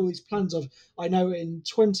had Yeah. all these plans of I know in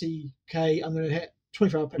 20k I'm going to hit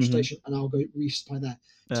 24-hour petrol Hmm. station and I'll go resupply there.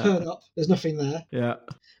 Yeah, Turn up, there's nothing there, yeah,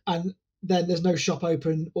 and then there's no shop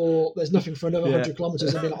open or there's nothing for another yeah. 100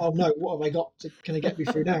 kilometers and be like, oh no, what have I got to kind of get me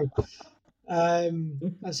through now?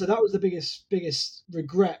 And so that was the biggest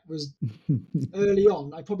regret was early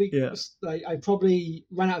on. Yeah, I probably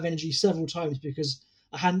ran out of energy several times because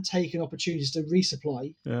I hadn't taken opportunities to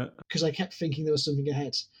resupply yeah. because I kept thinking there was something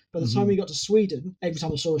ahead. By the time Hmm. we got to Sweden, every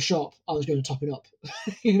time I saw a shop, I was going to top it up,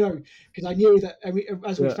 because I knew that. And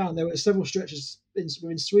as we Yeah, found, there were several stretches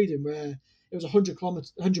within Sweden where it was 100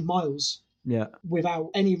 kilometers, 100 miles yeah. without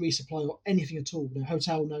any resupply or anything at all. No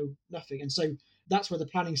hotel, no nothing. And so that's where the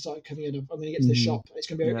planning started coming in. I'm going to get to the Hmm. shop. It's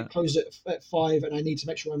going to be Yeah. it closed at 5, and I need to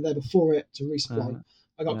make sure I'm there before it to resupply. Uh,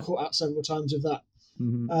 I got yeah. caught out several times with that.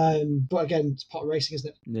 Hmm. But again, it's part of racing, isn't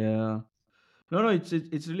it? Yeah. No, no,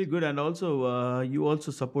 it's really good, and also you also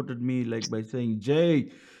supported me like by saying, Jay,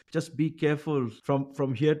 just be careful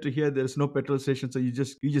from here to here. There's no petrol station, so you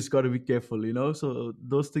just got to be careful, you know. So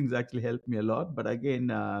those things actually helped me a lot. But again,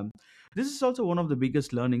 this is also one of the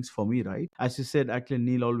biggest learnings for me, right? As you said, actually,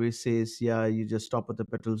 Neil always says, yeah, you just stop at the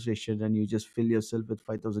petrol station and you just fill yourself with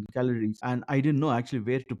 5,000 calories, and I didn't know actually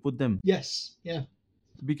where to put them Yes. Yeah.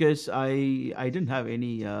 because I didn't have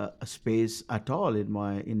any space at all in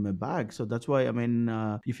my bag. So that's why, I mean,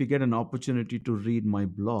 if you get an opportunity to read my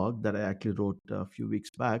blog that I actually wrote a few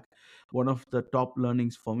weeks back, one of the top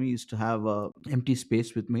learnings for me is to have a empty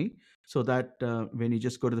space with me, so that when you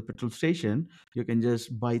just go to the petrol station, you can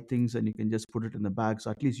just buy things and you can just put it in the bag.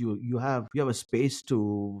 So at least you have a space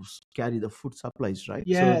to carry the food supplies, right?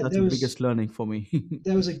 So Yeah. that's the biggest learning for me.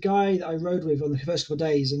 There was a guy that I rode with on the first couple of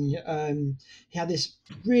days, and he had this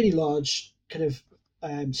really large kind of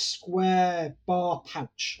square bar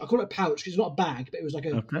pouch. I call it a pouch because it's not a bag, but it was like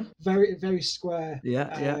a Okay. very square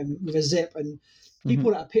Yeah. Yeah. with a zip, and he Mhm.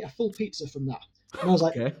 pulled out a full pizza from that, and I was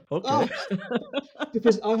like, Okay. Okay. oh,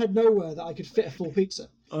 because I had nowhere that I could fit a full pizza.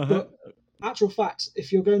 Uh-huh. But actual fact,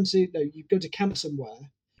 if you're going to you go to camp somewhere,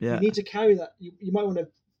 you Yeah. need to carry that. You might want to.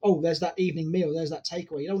 Oh, there's that evening meal. There's that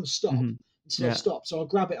takeaway. You don't want to stop Hmm. until I've Yeah. stopped. So I'll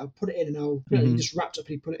grab it. I'll put it in, and I'll you Hmm. just wrapped up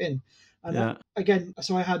and you put it in. And Yeah. again,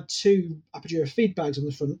 so I had two Apogee feed bags on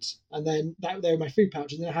the front, and then they were my food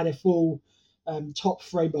pouch, and then I had a full top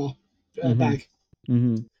frame bar Hmm. bag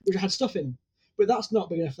Hmm. which I had stuff in. But that's not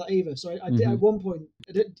big enough for that either. So I did Hmm. at one point.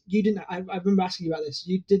 You didn't. I remember asking you about this.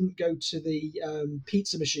 You didn't go to the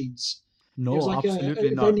pizza machines. It was No, like absolutely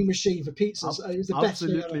a not. vending machine for pizzas. It was the best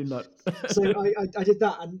thing ever. Absolutely not. So I did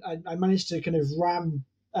that, and I managed to kind of ram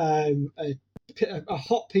a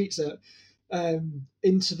hot pizza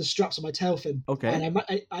into the straps of my tail fin, and Okay.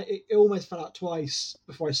 it almost fell out twice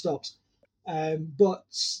before I stopped. But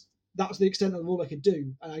that was the extent of all I could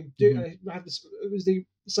do, and Hmm. I had this. It was the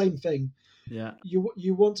same thing. Yeah. You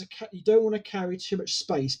don't want to carry too much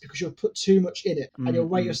space because you'll put too much in it, and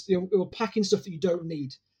Mm-hmm. you're packing stuff that you don't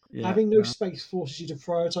need. Yeah. Having no Yeah. space forces you to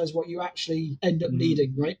prioritize what you actually end up Hmm.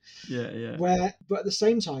 needing, right? Yeah. Yeah. But at the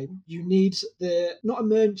same time, you need the not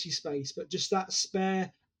emergency space, but just that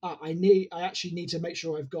spare. I actually need to make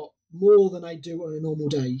sure I've got more than I do on a normal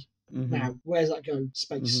day. Hmm. Now, where's that go? Hmm.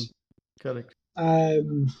 Space. Correct.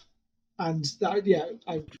 Um, and that, yeah,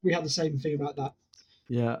 we had the same thing about that.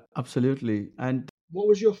 Yeah. Absolutely. And What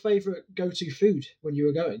was your favorite go-to food when you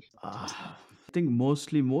were going? I think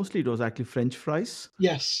mostly it was actually French fries.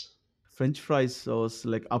 Yes. French fries was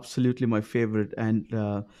like absolutely my favorite, and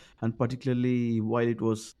particularly while it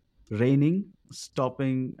was raining,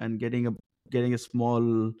 stopping and getting a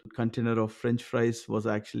small container of French fries was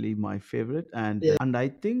actually my favorite. Yeah. And I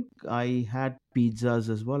think I had pizzas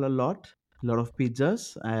as well, a lot of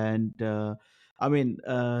pizzas, and I mean,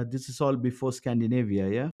 this is all before Scandinavia,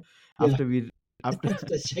 yeah. Yeah. After we, after,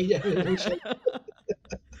 Yeah, no shame.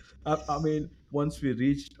 I mean, once we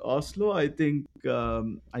reached Oslo, I think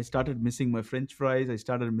I started missing my French fries. I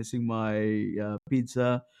started missing my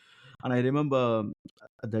pizza, and I remember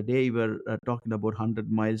the day we were talking about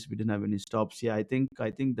 100 miles, we didn't have any stops. Yeah, I think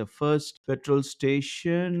the first petrol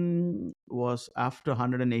station was after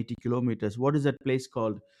 180 kilometers. What is that place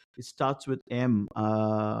called? It starts with M.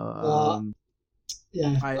 Uh,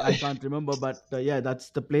 yeah. I can't remember, but yeah,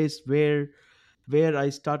 that's the place where I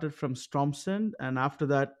started from Stromsund, and after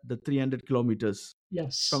that, the 300 kilometers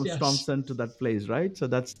Yes, from yes. Stromsund to that place, right? So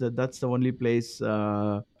that's the only place.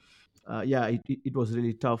 Yeah, it was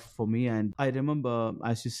really tough for me, and I remember,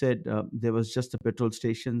 as you said, there was just the petrol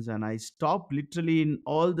stations, and I stopped literally in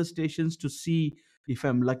all the stations to see if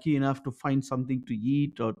I'm lucky enough to find something to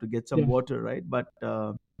eat or to get some Yeah. water, right? But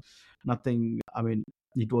nothing. I mean,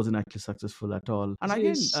 it wasn't actually successful at all. And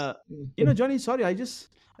again, Johnny, sorry, I just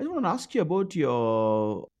want to ask you about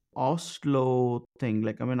your Oslo thing.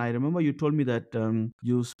 Like, I mean, I remember you told me that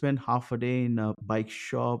you spent half a day in a bike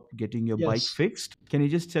shop getting your bike Yes. fixed. Can you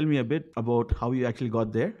just tell me a bit about how you actually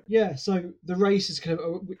got there? Yeah, so the race is kind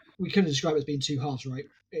of we kind of describe it as being two halves, right?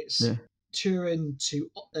 It's Yeah. Turin to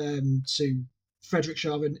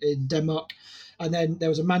Frederikshavn in Denmark, and then there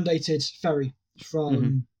was a mandated ferry Hmm.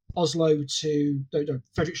 from Oslo to no,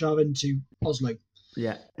 Frederikshavn to Oslo.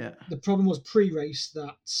 Yeah. Yeah. The problem was pre-race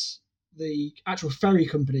that the actual ferry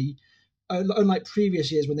company, unlike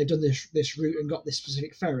previous years when they've done this route and got this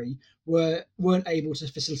specific ferry, weren't able to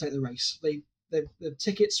facilitate the race. The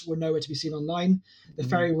tickets were nowhere to be seen online. The Hmm.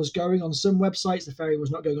 ferry was going on some websites, the ferry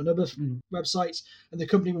was not going on other Hmm. websites, and the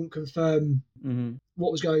company wouldn't confirm Hmm.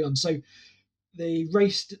 what was going on. So the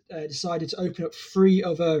race decided to open up 3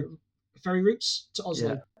 other ferry routes to Yeah.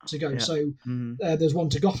 Oslo to go. Yeah. So Hmm. there's one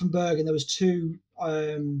to Gothenburg, and there was 2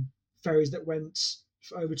 ferries that went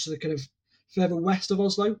over to the kind of further west of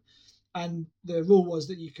Oslo. And the rule was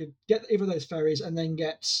that you could get either of those ferries and then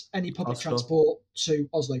get any public Oslo. transport to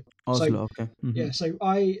Oslo. So Oslo. Okay. Hmm. yeah,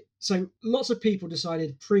 so lots of people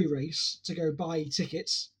decided pre-race to go buy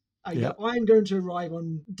tickets and Yeah. go, I'm going to arrive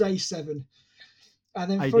on day 7,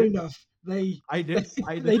 and then I funny did. enough, they I they, did.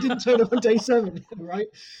 I did. they didn't turn up on day 7, right?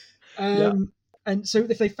 Yeah. And so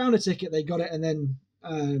if they found a ticket, they got it, and then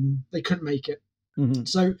they couldn't make it. Hmm.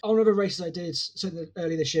 So on other races I did, certainly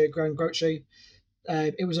early this year, Grand Groce,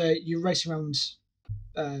 it was you racing around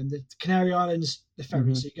the Canary Islands, the ferry.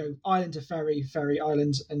 Hmm. So you go island to ferry, ferry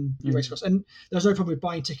island, and you race Hmm. across. And there's no problem with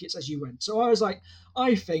buying tickets as you went. So I was like,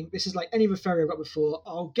 I think this is like any other ferry I've got before.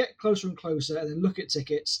 I'll get closer and closer, and then look at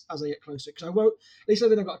tickets as I get closer, because I won't. At least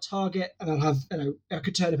then I've got a target, and I'll have I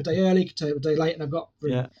could turn up a day early, could turn up a day late, and I've got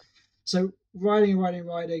room. Yeah. So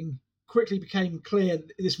riding quickly became clear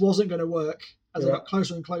that this wasn't going to work as I Yeah. got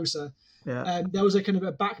closer and closer. Yeah. There was a kind of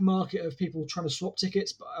a back market of people trying to swap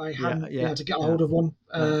tickets, but I Yeah. hadn't been Yeah. able to get a Yeah. hold of one.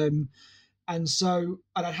 Yeah. And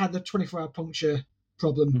I had the 24-hour puncture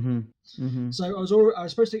problem. Hmm. Hmm. So I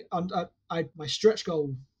was supposed to I my stretch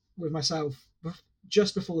goal with myself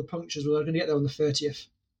just before the punctures was I was going to get there on the 30th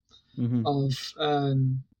Hmm.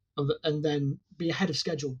 and then be ahead of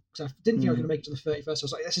schedule, because I didn't think I was going to make it to the 31st. I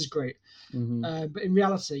was like, this is great. Hmm. But in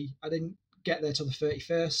reality, I didn't get there till the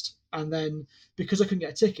 31st. And then because I couldn't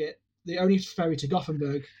get a ticket, the only ferry to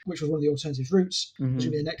Gothenburg, which was one of the alternative routes, was going to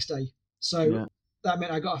be Hmm. the next day. So Yeah. that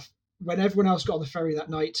meant when everyone else got on the ferry that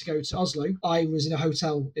night to go to Oslo, I was in a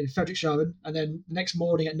hotel in Frederikshavn. And then the next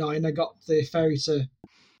morning at 9, I got the ferry to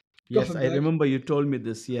Yes, I Gothenburg. remember you told me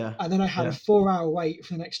this. Yeah. And then I had a Yeah. 4-hour wait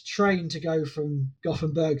for the next train to go from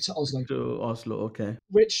Gothenburg to Oslo, To Oslo. Okay.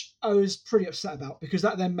 which I was pretty upset about, because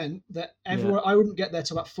that then meant that Yeah. I wouldn't get there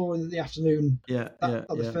till about 4 in the afternoon Yeah. that Yeah.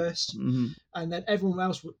 on the Yeah. first, Hmm. and then everyone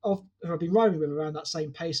else who I've been riding with around that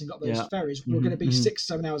same pace and got those Yeah. ferries were going Hmm. to be Hmm.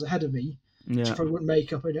 6-7 hours ahead of me, which I Yeah. probably wouldn't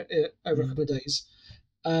make up over a Hmm. couple of days.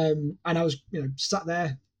 And I was sat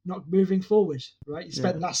there not moving forward. Right, you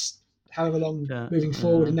spent Yeah. the last however long Yeah. moving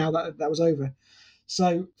forward, and now that was over.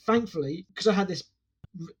 So thankfully, because I had this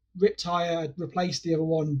ripped tire, I'd replaced the other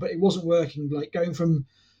one, but it wasn't working. Like going from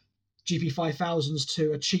GP5000s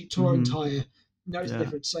to a cheap touring Hmm. tire, noticed the Yeah.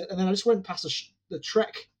 difference. So, and then I just went past the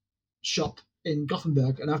Trek shop in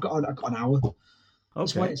Gothenburg, and I've got an hour.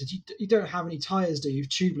 Just waiting. Okay. I said, you don't have any tires, do you?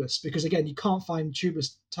 Tubeless, because again, you can't find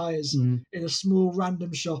tubeless tires Hmm. in a small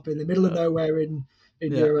random shop in the middle of Uh, nowhere in yeah.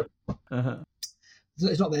 Europe. Uh-huh.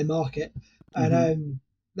 It's not their market. And Hmm.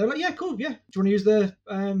 they're like, yeah, cool, yeah. Do you want to use the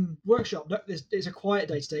workshop? No, it's a quiet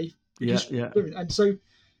day today. Yeah. Yeah. And so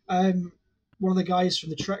um, one of the guys from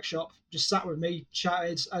the Trek shop just sat with me,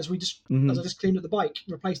 chatted as I Hmm. just cleaned up the bike,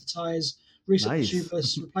 replaced the tires, reset the Nice.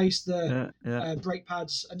 tubeless, replace the Yeah, yeah, brake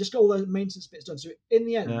pads, and just got all those maintenance bits done. So in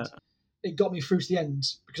the yeah, end, it got me through to the end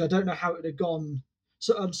because I don't know how it would have gone.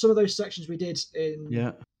 So some of those sections we did in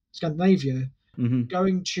yeah. Scandinavia, Hmm.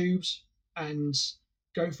 going tubes and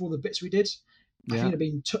going for all the bits we did, I think Yeah. it'd have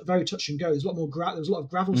been very touch and go. There's a lot more there was a lot of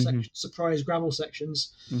gravel Hmm. sections, surprise gravel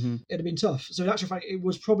sections. Hmm. It'd have been tough. So in actual fact, it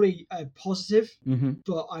was probably a positive, Hmm.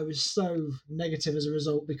 but I was so negative as a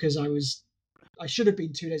result because I should have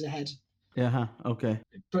been 2 days ahead, Yeah. Huh. Okay.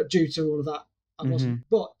 but due to all of that, I wasn't. Hmm.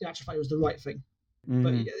 But in actual fact, it was the right thing.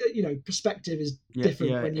 But Hmm. perspective is Yeah,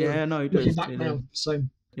 different yeah, when you're yeah. No, it looking is. back It is. now. So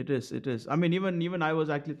It is. It is. I mean, even I was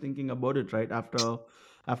actually thinking about it right after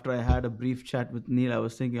I had a brief chat with Neil. I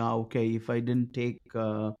was thinking, okay, if I didn't take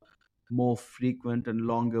more frequent and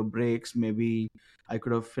longer breaks, maybe I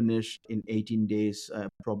could have finished in 18 days,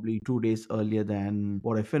 probably 2 days earlier than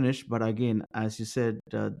what I finished. But again, as you said,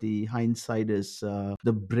 the hindsight is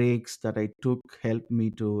the breaks that I took helped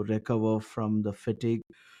me to recover from the fatigue.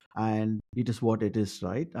 And it is what it is,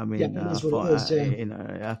 right? I yeah, mean, it is what it is.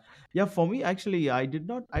 Yeah. yeah, for me, actually, I did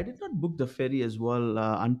not book the ferry as well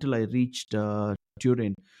until I reached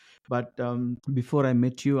Turin. But before I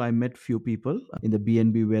met you, I met few people in the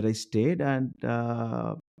BNB where I stayed, and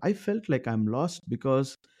I felt like I'm lost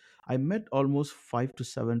because I met almost 5 to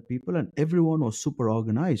 7 people, and everyone was super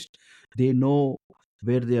organized. They know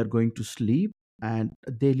where they are going to sleep, and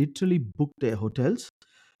they literally booked their hotels,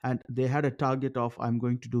 and they had a target of I'm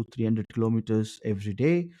going to do 300 kilometers every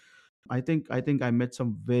day. I think I met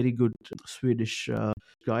some very good Swedish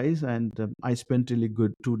guys, and I spent really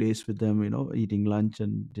good 2 days with them. Eating lunch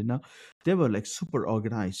and dinner. They were like super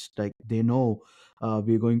organized. Like they know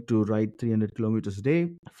we're going to ride 300 kilometers a day.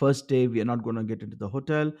 First day we are not going to get into the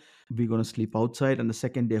hotel. We're going to sleep outside, and the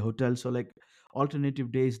second day hotel. So like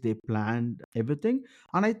alternative days they planned everything,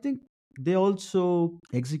 and I think they also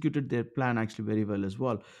executed their plan actually very well as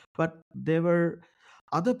well. But there were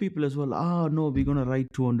other people as well. No, we're gonna ride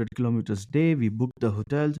 200 kilometers a day. We booked the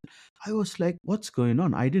hotels. I was like, what's going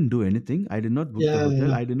on? I didn't do anything. I did not book the Yeah, hotel.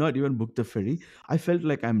 yeah. I did not even book the ferry. I felt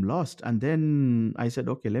like I'm lost. And then I said,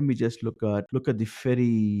 okay, let me just look at the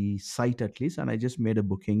ferry site at least. And I just made a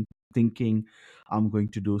booking, thinking I'm going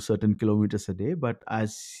to do certain kilometers a day. But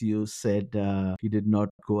as you said, he did not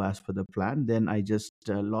go as per the plan. Then I just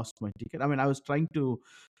lost my ticket. I mean, I was trying to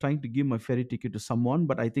give my ferry ticket to someone,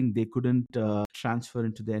 but I think they couldn't transfer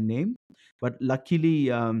into their name. But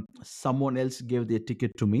luckily, someone else gave their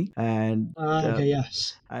ticket to me, and uh, Okay,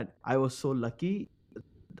 yes. and I was so lucky.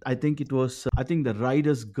 I think the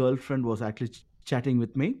rider's girlfriend was actually chatting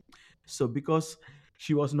with me. So because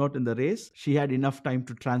she was not in the race, she had enough time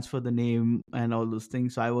to transfer the name and all those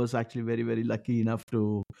things. So I was actually very, very lucky enough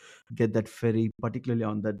to get that ferry, particularly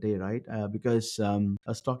on that day, right? Because I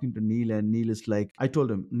was talking to Neil, and Neil is like, I told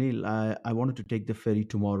him, Neil, I wanted to take the ferry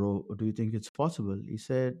tomorrow. Do you think it's possible? He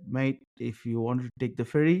said, mate, if you wanted to take the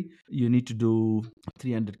ferry, you need to do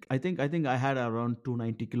 300. I think I had around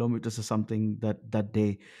 290 kilometers or something that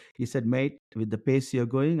day. He said, mate, with the pace you're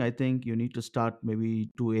going, I think you need to start maybe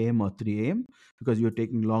 2 a.m. or 3 a.m. because you're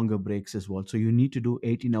taking longer breaks as well. So you need to do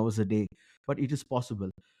 18 hours a day, but it is possible.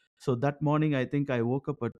 So that morning, I think I woke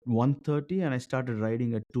up at 1:30 and I started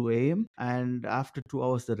riding at 2 a.m. And after 2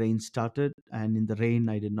 hours, the rain started. And in the rain,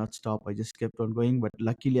 I did not stop. I just kept on going. But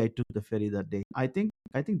luckily, I took the ferry that day. I think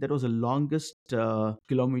that was the longest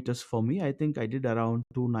kilometers for me. I think I did around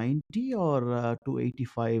 290 or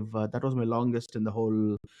 285. That was my longest in the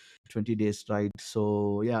whole 20 days ride.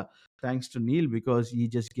 So yeah, thanks to Neil because he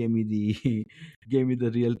just gave me the gave me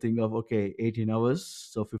the real thing of okay, 18 hours.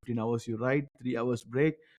 So 15 hours you ride, 3 hours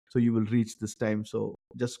break. So you will reach this time. So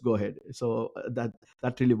just go ahead. So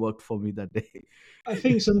that really worked for me that day. I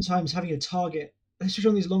think sometimes having a target, especially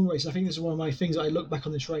on these long races, I think this is one of my things that I look back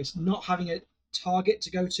on this race. Not having a target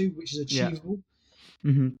to go to, which is Yeah. achievable,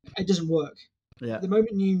 Hmm. it doesn't work. Yeah. The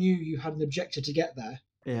moment you knew you had an objective to get there,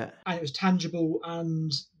 Yeah. and it was tangible,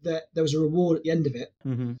 and that there was a reward at the end of it,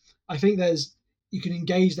 Hmm. I think you can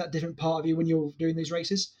engage that different part of you when you're doing these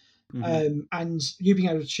races. Hmm. And you being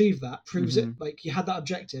able to achieve that proves it. Hmm. Like you had that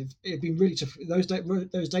objective. It had been really tough.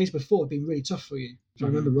 Those days before had been really tough for you, if I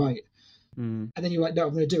remember Hmm. right. Hmm. And then you're like, no,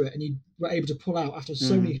 I'm going to do it. And you were able to pull out after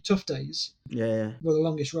so Hmm. many tough days, Yeah. Yeah. one of the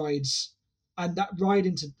longest rides. And that ride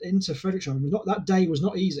into Frederickshamn was not that day was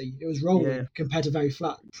not easy. It was Yeah. rolling compared to very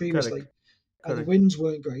flat Correct. previously. The Correct. winds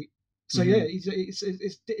weren't great. So yeah,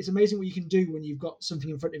 Hmm. it's amazing what you can do when you've got something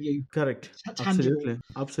in front of you Correct. tangible. Absolutely.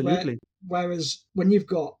 Where Absolutely. whereas when you've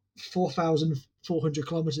got 4,400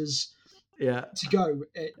 kilometers Yeah. to go,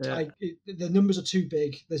 Yeah. the numbers are too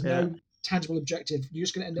big. There's Yeah. no tangible objective. You're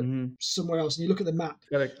just going to end up Hmm. somewhere else. And you look at the map.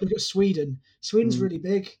 Correct. Look at Sweden. Sweden's Mm. really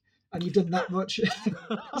big. and you've done that much.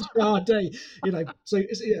 It's a hard day, you know. So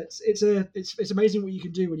it's amazing what you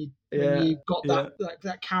can do when Yeah, you've got yeah.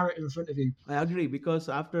 that carrot in front of you. I agree because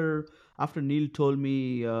after Neil told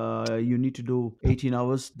me you need to do 18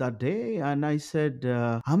 hours that day, and I said,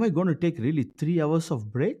 "Am I going to take really 3 hours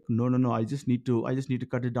of break?" No, no, no. I just need to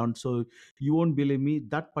cut it down. So you won't believe me.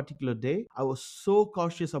 That particular day, I was so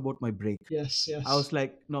cautious about my break. Yes, I was yes,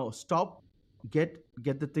 like, no, stop, get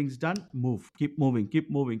the things done, move, keep moving, keep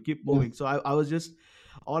moving, keep yeah, moving. So I was just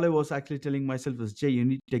all I was actually telling myself was, Jay, you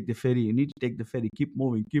need to take the ferry, you need to take the ferry, keep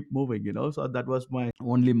moving, So that was my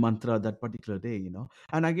only mantra that particular day.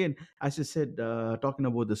 And again, as you said, talking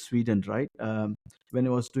about the Sweden, right? When I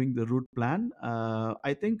was doing the route plan,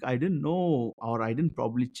 I think I didn't know, or I didn't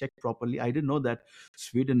probably check properly. I didn't know that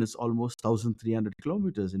Sweden is almost 1,300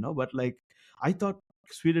 kilometers, but like I thought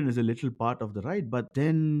Sweden is a little part of the ride. But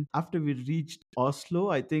then after we reached Oslo,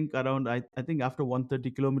 I think around I think after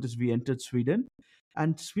 130 kilometers we entered Sweden,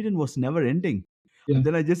 and Sweden was never ending. yeah. And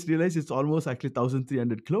then I just realized it's almost actually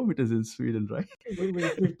 1,300 kilometers in Sweden, right?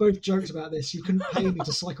 We've both joked about this. You couldn't pay me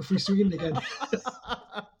to cycle through Sweden again.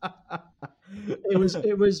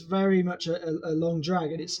 It was very much a long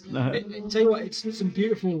drag, and Uh-huh. tell you what, it's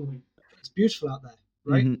beautiful out there,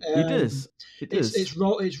 right? It is. It is.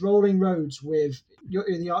 It's rolling roads with you're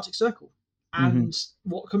in the Arctic Circle, Mm-hmm. and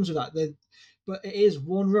what comes with that, but it is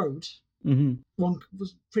one road, Mm-hmm. one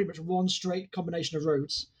was pretty much one straight combination of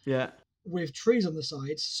roads Yeah. with trees on the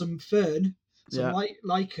sides, some fern, some Yeah.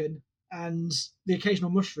 lichen, and the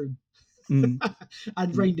occasional mushroom Mm.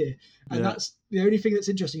 and Mm. reindeer. And Yeah. that's the only thing that's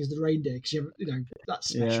interesting is the reindeer because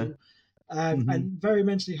that's Yeah. special. Mm-hmm. And very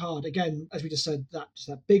mentally hard. Again, as we just said, that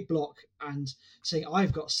big block and saying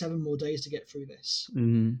I've got 7 more days to get through this,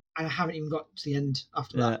 Mm-hmm. and I haven't even got to the end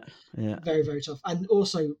after that. Yeah. Yeah. Very very tough. And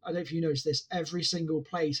also, I don't know if you noticed this. Every single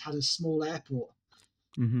place had a small airport.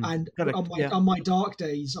 Mm-hmm. And on Correct. my Yeah. on my dark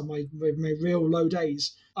days, on my real low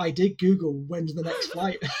days, I did Google when's the next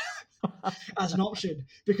flight as an option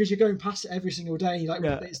because you're going past it every single day. And you're like,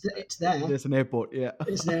 well, Yeah. it's there, There's an airport. Yeah.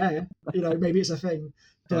 it's there. Maybe it's a thing,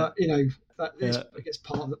 Yeah. but that is Yeah. I guess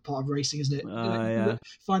part of racing, isn't it? Yeah.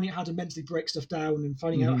 Finding out how to mentally break stuff down and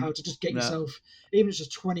finding out Mm-hmm. how to just get Yeah. yourself, even if it's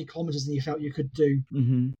just 20 kilometers than you felt you could do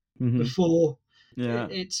Mm-hmm. Mm-hmm. before. Yeah.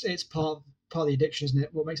 It's part of the addiction, isn't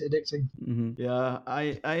it? What makes it addicting? Yeah,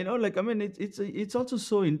 I know. Like, I mean, it's also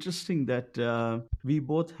so interesting that we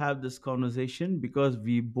both have this conversation because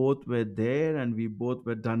we both were there and we both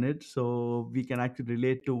were done it, so we can actually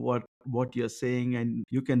relate to what you're saying, and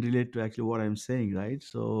you can relate to actually what I'm saying, right?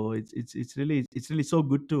 So it's really so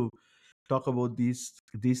good to talk about these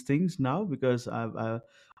things now because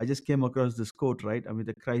I just came across this quote, right? I mean,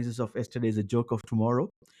 the crisis of yesterday is a joke of tomorrow.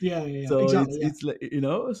 Yeah, So it's exactly. Yeah. it's like,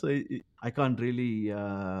 so I can't really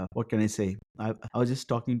what can I say. I was just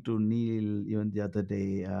talking to Neil even the other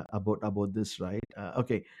day about this, right?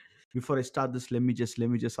 Okay, before I start this, let me just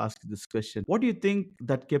ask you this question. What do you think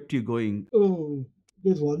that kept you going? Oh,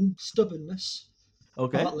 good one. Stubbornness.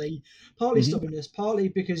 Okay. Partly Mm-hmm. stubbornness, partly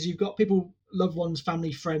because you've got people, loved ones,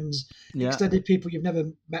 family, friends, Yeah. extended people you've never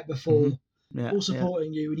met Mm-hmm. before, Yeah. all Yeah.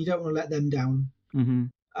 supporting you, and you don't want to let them down. Mm-hmm.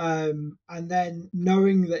 And then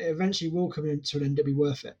knowing that it eventually will come into an end, it'll be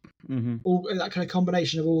worth it. Mm-hmm. All that kind of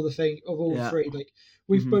combination of all Yeah. three. Like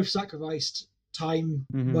we've Mm-hmm. both sacrificed time,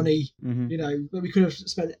 Mm-hmm. money, Mm-hmm. but we could have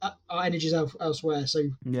spent our energies elsewhere. So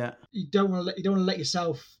Yeah. you don't want to let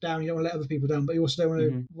yourself down. You don't want to let other people down, but you also don't want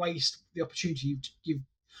to Mm-hmm. waste the opportunity.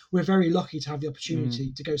 We're very lucky to have the Mm-hmm.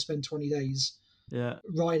 opportunity to go spend 20 days Yeah.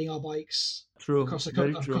 riding our bikes True.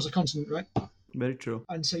 Very across true. a continent, right? Very true.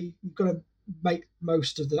 And so you've got to make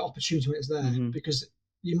most of the opportunity when it's there Mm-hmm. because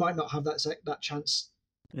you might not have that chance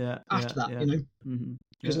Yeah. after Yeah. that, Yeah. Mm-hmm.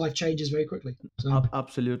 because Yeah. life changes very quickly. So,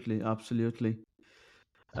 Absolutely. Absolutely.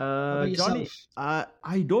 how about Johnny, yourself?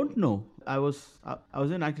 I don't know. I was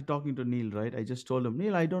in actually talking to Neil, right? I just told him,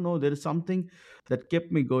 Neil, I don't know. There is something that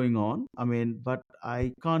kept me going on. I mean, but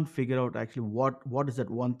I can't figure out actually what is that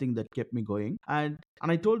one thing that kept me going. And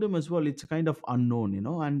I told him as well, it's a kind of unknown,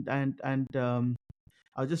 and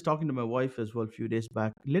I was just talking to my wife as well a few days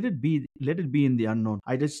back. Let it be in the unknown.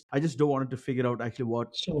 I just don't want to figure out actually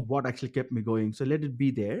what Sure. what actually kept me going. So let it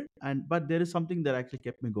be there. But there is something that actually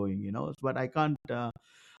kept me going, But I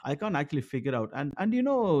can't actually figure out. And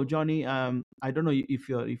Johnny, I don't know if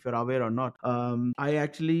you're aware or not. I'm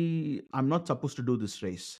not supposed to do this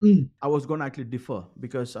race. Mm, I was going to actually defer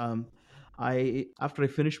because I after I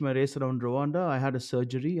finished my race around Rwanda, I had a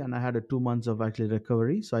surgery and I had a 2 months of actually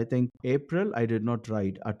recovery. So I think April I did not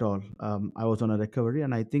ride at all. I was on a recovery,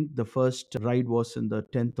 and I think the first ride was in the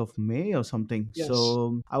 10th of May or something. Yes.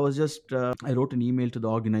 So I was just I wrote an email to the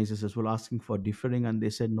organizers as well asking for deferring, and they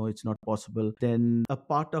said no, it's not possible. Then a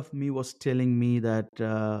part of me was telling me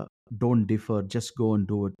that. Don't defer, just go and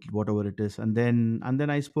do it, whatever it is. And then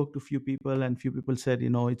I spoke to few people, and few people said,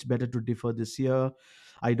 it's better to defer this year.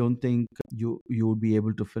 I don't think you would be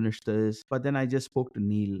able to finish this. But then I just spoke to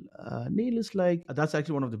Neil. Neil is like, that's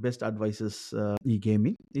actually one of the best advices he gave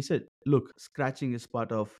me. He said, look, scratching is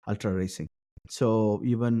part of ultra racing. So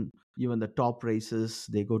even the top races,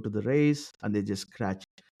 they go to the race and they just scratch.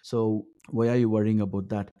 So why are you worrying about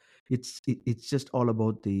that? It's just all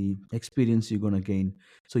about the experience you're gonna gain.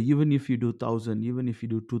 So even if you do 1,000, even if you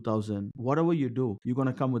do 2,000, whatever you do, you're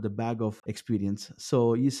gonna come with a bag of experience.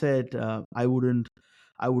 So he said, I wouldn't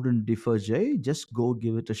defer, Jay. Just go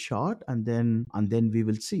give it a shot, and then we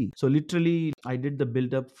will see. So literally, I did the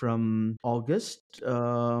build up from August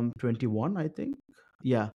 21, I think.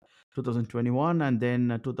 Yeah, 2021, and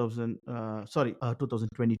then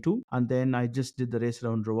 2022, and then I just did the race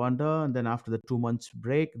around Rwanda, and then after the 2 months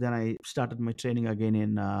break, then I started my training again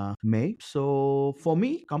in May. So for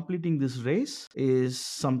me, completing this race is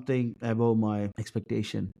something above my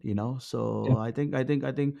expectation. So Yeah. I think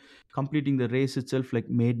completing the race itself like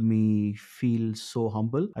made me feel so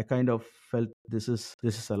humble. I kind of felt this is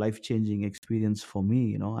a life changing experience for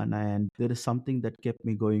me, and there is something that kept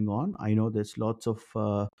me going on. I know there's lots of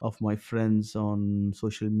my friends on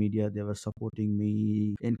social media. They were supporting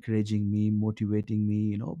me, encouraging me, motivating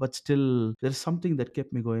me, but still there's something that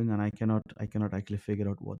kept me going, and I cannot actually figure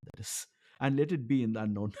out what that is, and let it be in the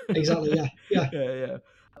unknown. Exactly. Yeah. Yeah. Yeah, yeah.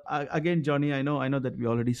 Again, Johnny, I know that we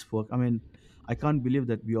already spoke. I mean, I can't believe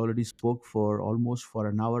that we already spoke for almost for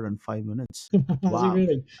an hour and 5 minutes. Has it Wow.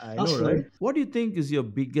 really? I That's know, right? flown. What do you think is your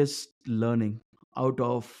biggest learning out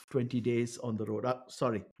of 20 days on the road?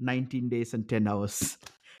 Sorry, 19 days and 10 hours.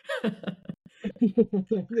 Yeah,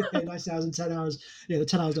 9 hours and 10 hours. Yeah, the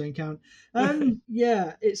 10 hours don't count.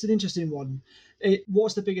 Yeah, it's an interesting one.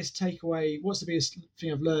 What's the biggest takeaway? What's the biggest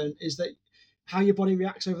thing I've learned is that how your body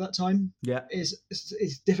reacts over that time Yeah. is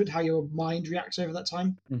different to how your mind reacts over that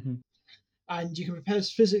time. Mm-hmm. And you can prepare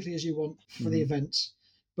as physically as you want for the Mm-hmm. event,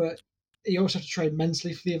 but you also have to train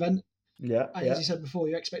mentally for the event. Yeah. And as Yeah. you said before,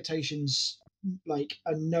 your expectations,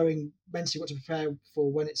 and knowing mentally what to prepare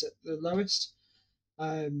for when it's at the lowest.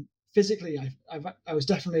 Physically, I was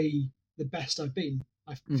definitely the best I've been.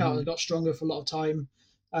 I felt Mm-hmm. I got stronger for a lot of time.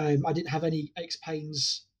 I didn't have any aches,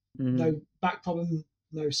 pains, Mm-hmm. no back problem,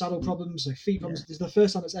 no saddle problems, no feet Yeah. problems. This is the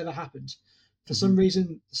first time it's ever happened. For Mm-hmm. some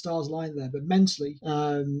reason, the stars aligned there, but mentally,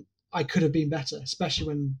 I could have been better, especially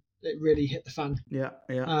when it really hit the fan. Yeah.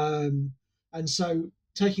 Yeah. Um, and so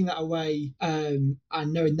taking that away, and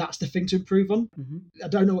knowing that's the thing to improve on. Mm-hmm. I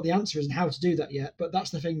don't know what the answer is and how to do that yet, but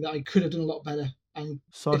that's the thing that I could have done a lot better. And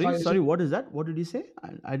if Sorry. I was Sorry. What is that? What did you say?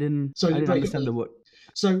 I didn't. so I you didn't break up understand there. the word.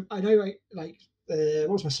 So I know what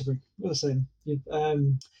was my summary? What was I saying?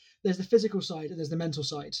 There's the physical side and there's the mental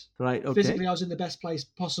side. Right. Okay. Physically, I was in the best place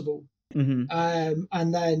possible, Mm-hmm.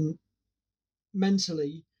 and then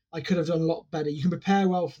mentally, I could have done a lot better. You can prepare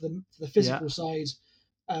well for the Yeah. physical side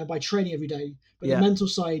by training every day, but the Yeah. mental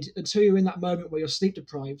side, until you're in that moment where you're sleep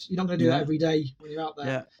deprived, you're not going to do that Yeah. every day when you're out there.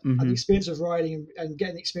 Yeah. And the Mm-hmm. experience of riding and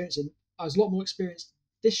getting the experience in, I was a lot more experienced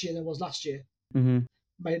this year than I was last year. Mm-hmm.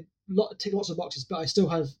 Made tick lots of boxes, but I still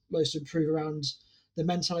have loads to improve around the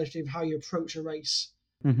mentality of how you approach a race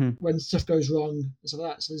Mm-hmm. when stuff goes wrong and stuff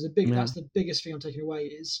like that. So Yeah. that's the biggest thing I'm taking away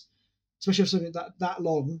is, especially for something that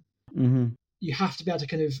long, Mm-hmm. you have to be able to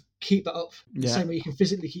kind of keep that up the Yeah. same way you can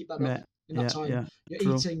physically keep that up Yeah. in that Yeah. time. Yeah. You're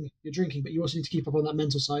True. eating, you're drinking, but you also need to keep up on that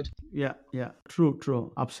mental side. Yeah. Yeah. True.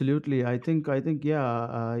 True. Absolutely. I think.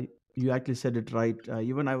 Yeah. You actually said it right.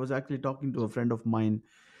 Even I was actually talking to a friend of mine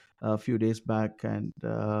a few days back, and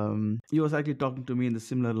he was actually talking to me in the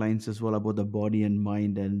similar lines as well about the body and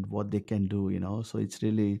mind and what they can do. So it's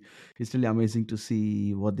really amazing to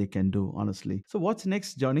see what they can do, honestly. So what's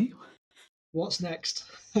next, Johnny? What's next?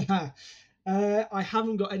 I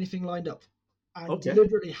haven't got anything lined up, and Okay.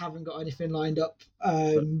 deliberately haven't got anything lined up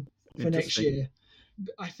So for next interesting. year.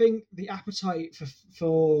 I think the appetite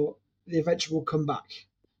for the adventure will come back.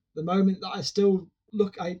 The moment that I still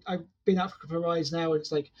look, I've been out for a couple of rides now, and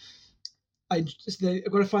it's like I've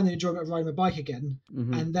got to find the enjoyment of riding my bike again,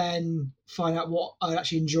 Mm-hmm. and then find out what I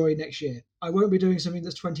actually enjoy next year. I won't be doing something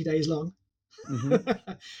that's 20 days long.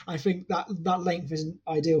 Mm-hmm. I think that length isn't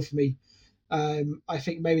ideal for me. I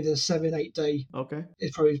think maybe the 7-8 day Okay.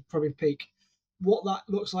 is probably peak. What that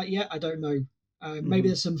looks like yet, I don't know. Maybe Hmm.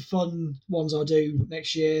 there's some fun ones I'll do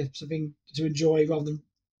next year, something to enjoy rather than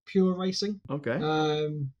pure racing. Okay.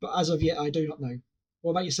 But as of yet, I do not know.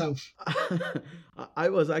 What about yourself? I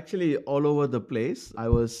was actually all over the place. I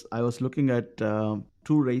was looking at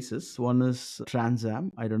two races. One is Trans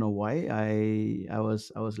Am. I don't know why. I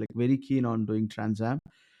was like very keen on doing Trans Am,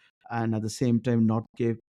 and at the same time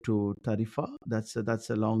Northcape to Tarifa. That's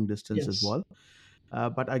a long distance as Yes, well.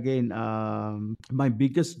 But again, my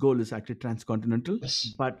biggest goal is actually transcontinental.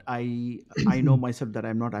 yes, But I know myself that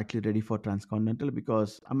I'm not actually ready for transcontinental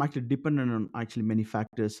because I'm actually dependent on actually many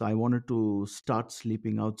factors. So I wanted to start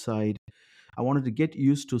sleeping outside. I wanted to get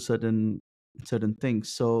used to certain things.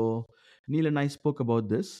 So Neil and I spoke about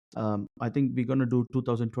this. I think we're going to do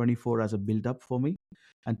 2024 as a build up for me,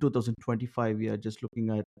 and 2025 we are just looking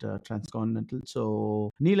at transcontinental.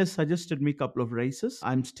 So Neil has suggested me a couple of races.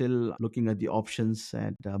 I'm still looking at the options,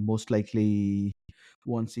 and most likely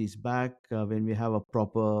once he's back, when we have a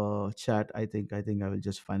proper chat, I think I will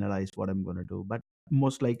just finalize what I'm going to do. But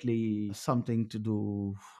most likely something to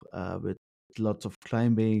do with lots of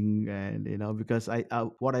climbing, and because I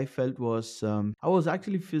what I felt was, I was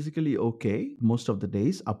actually physically okay most of the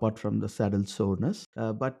days apart from the saddle soreness,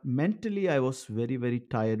 but mentally I was very very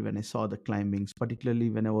tired when I saw the climbings, particularly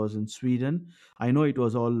when I was in Sweden. I know it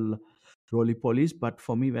was all roly polies, but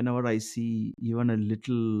for me, whenever I see even a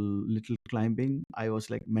little climbing, I was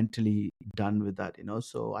like mentally done with that,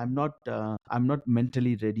 so I'm not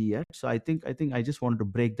mentally ready yet. So I think I just wanted to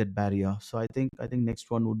break that barrier. So I think next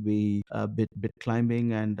one would be a bit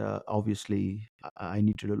climbing, and obviously I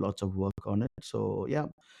need to do lots of work on it. So yeah,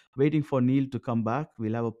 waiting for Neil to come back.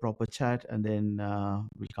 We'll have a proper chat, and then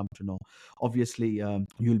we'll come to know. Obviously,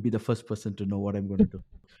 you'll be the first person to know what I'm going to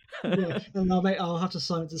yeah. do. And I'll have to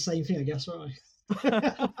sign up to the same thing, I guess, won't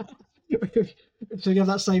I? So you have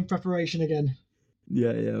that same preparation again.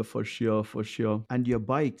 Yeah, yeah, for sure, for sure. And your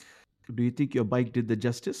bike, do you think your bike did the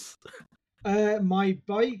justice? My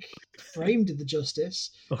bike frame did the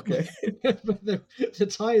justice, Okay. but the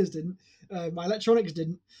tires didn't. My electronics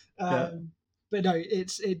didn't. Yeah, But no,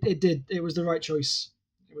 it did. It was the right choice.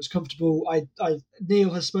 It was comfortable.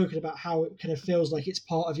 Neil has spoken about how it kind of feels like it's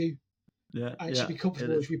part of you, yeah, and it should yeah. be It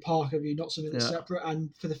comfortable. It is. should be part of you, not something that's Yeah, separate. And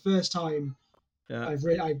for the first time, yeah.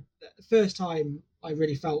 I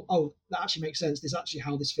really felt, oh, that actually makes sense. This is actually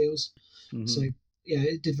how this feels. So Hmm. yeah,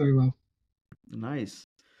 it did very well. Nice.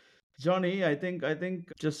 Johnny, I think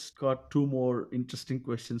just got two more interesting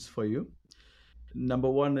questions for you. Number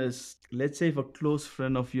one is, let's say if a close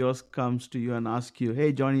friend of yours comes to you and asks you,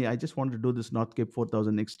 "Hey Johnny, I just want to do this Northcape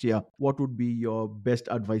 4000 next year." What would be your best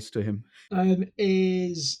advice to him?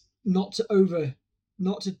 Is not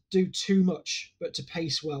to do too much, but to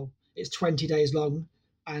pace well. It's 20 days long,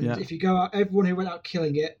 and Yeah, if you go out, everyone who went out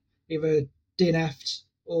killing it either DNF'd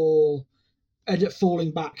or ended up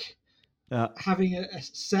falling back. yeah. Having a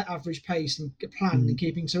set average pace and a plan and Mhm.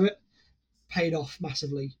 keeping to it paid off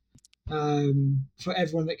massively for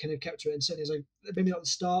everyone that kind of kept to it. And certainly, as I maybe not at the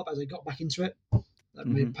start, but as I got back into it, that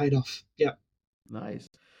Mhm. paid off. Yeah. Nice.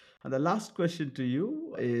 And the last question to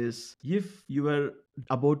you is, if you were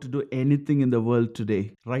about to do anything in the world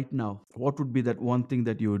today, right now, what would be that one thing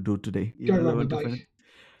that you would do today? Go Irrelevant ride my to find. bike.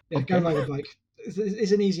 Yeah, go Okay. ride my bike.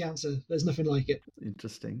 It's an easy answer. There's nothing like it.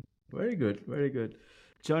 Interesting. Very good. Very good.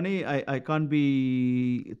 Johnny, I can't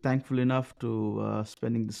be thankful enough to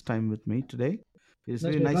spending this time with me today. It's No,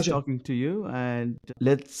 it's really been a nice pleasure. talking to you, and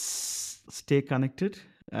let's stay connected,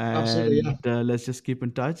 Absolutely, yeah. and let's just keep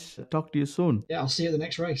in touch. Talk to you soon. Yeah, I'll see you at the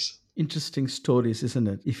next race. Interesting stories, isn't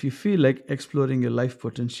it? If you feel like exploring your life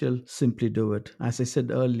potential, simply do it. As I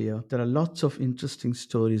said earlier, there are lots of interesting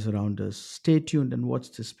stories around us. Stay tuned and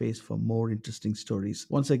watch this space for more interesting stories.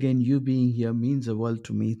 Once again, you being here means the world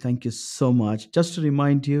to me. Thank you so much. Just to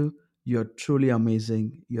remind you, you're truly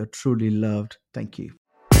amazing. You're truly loved. Thank you.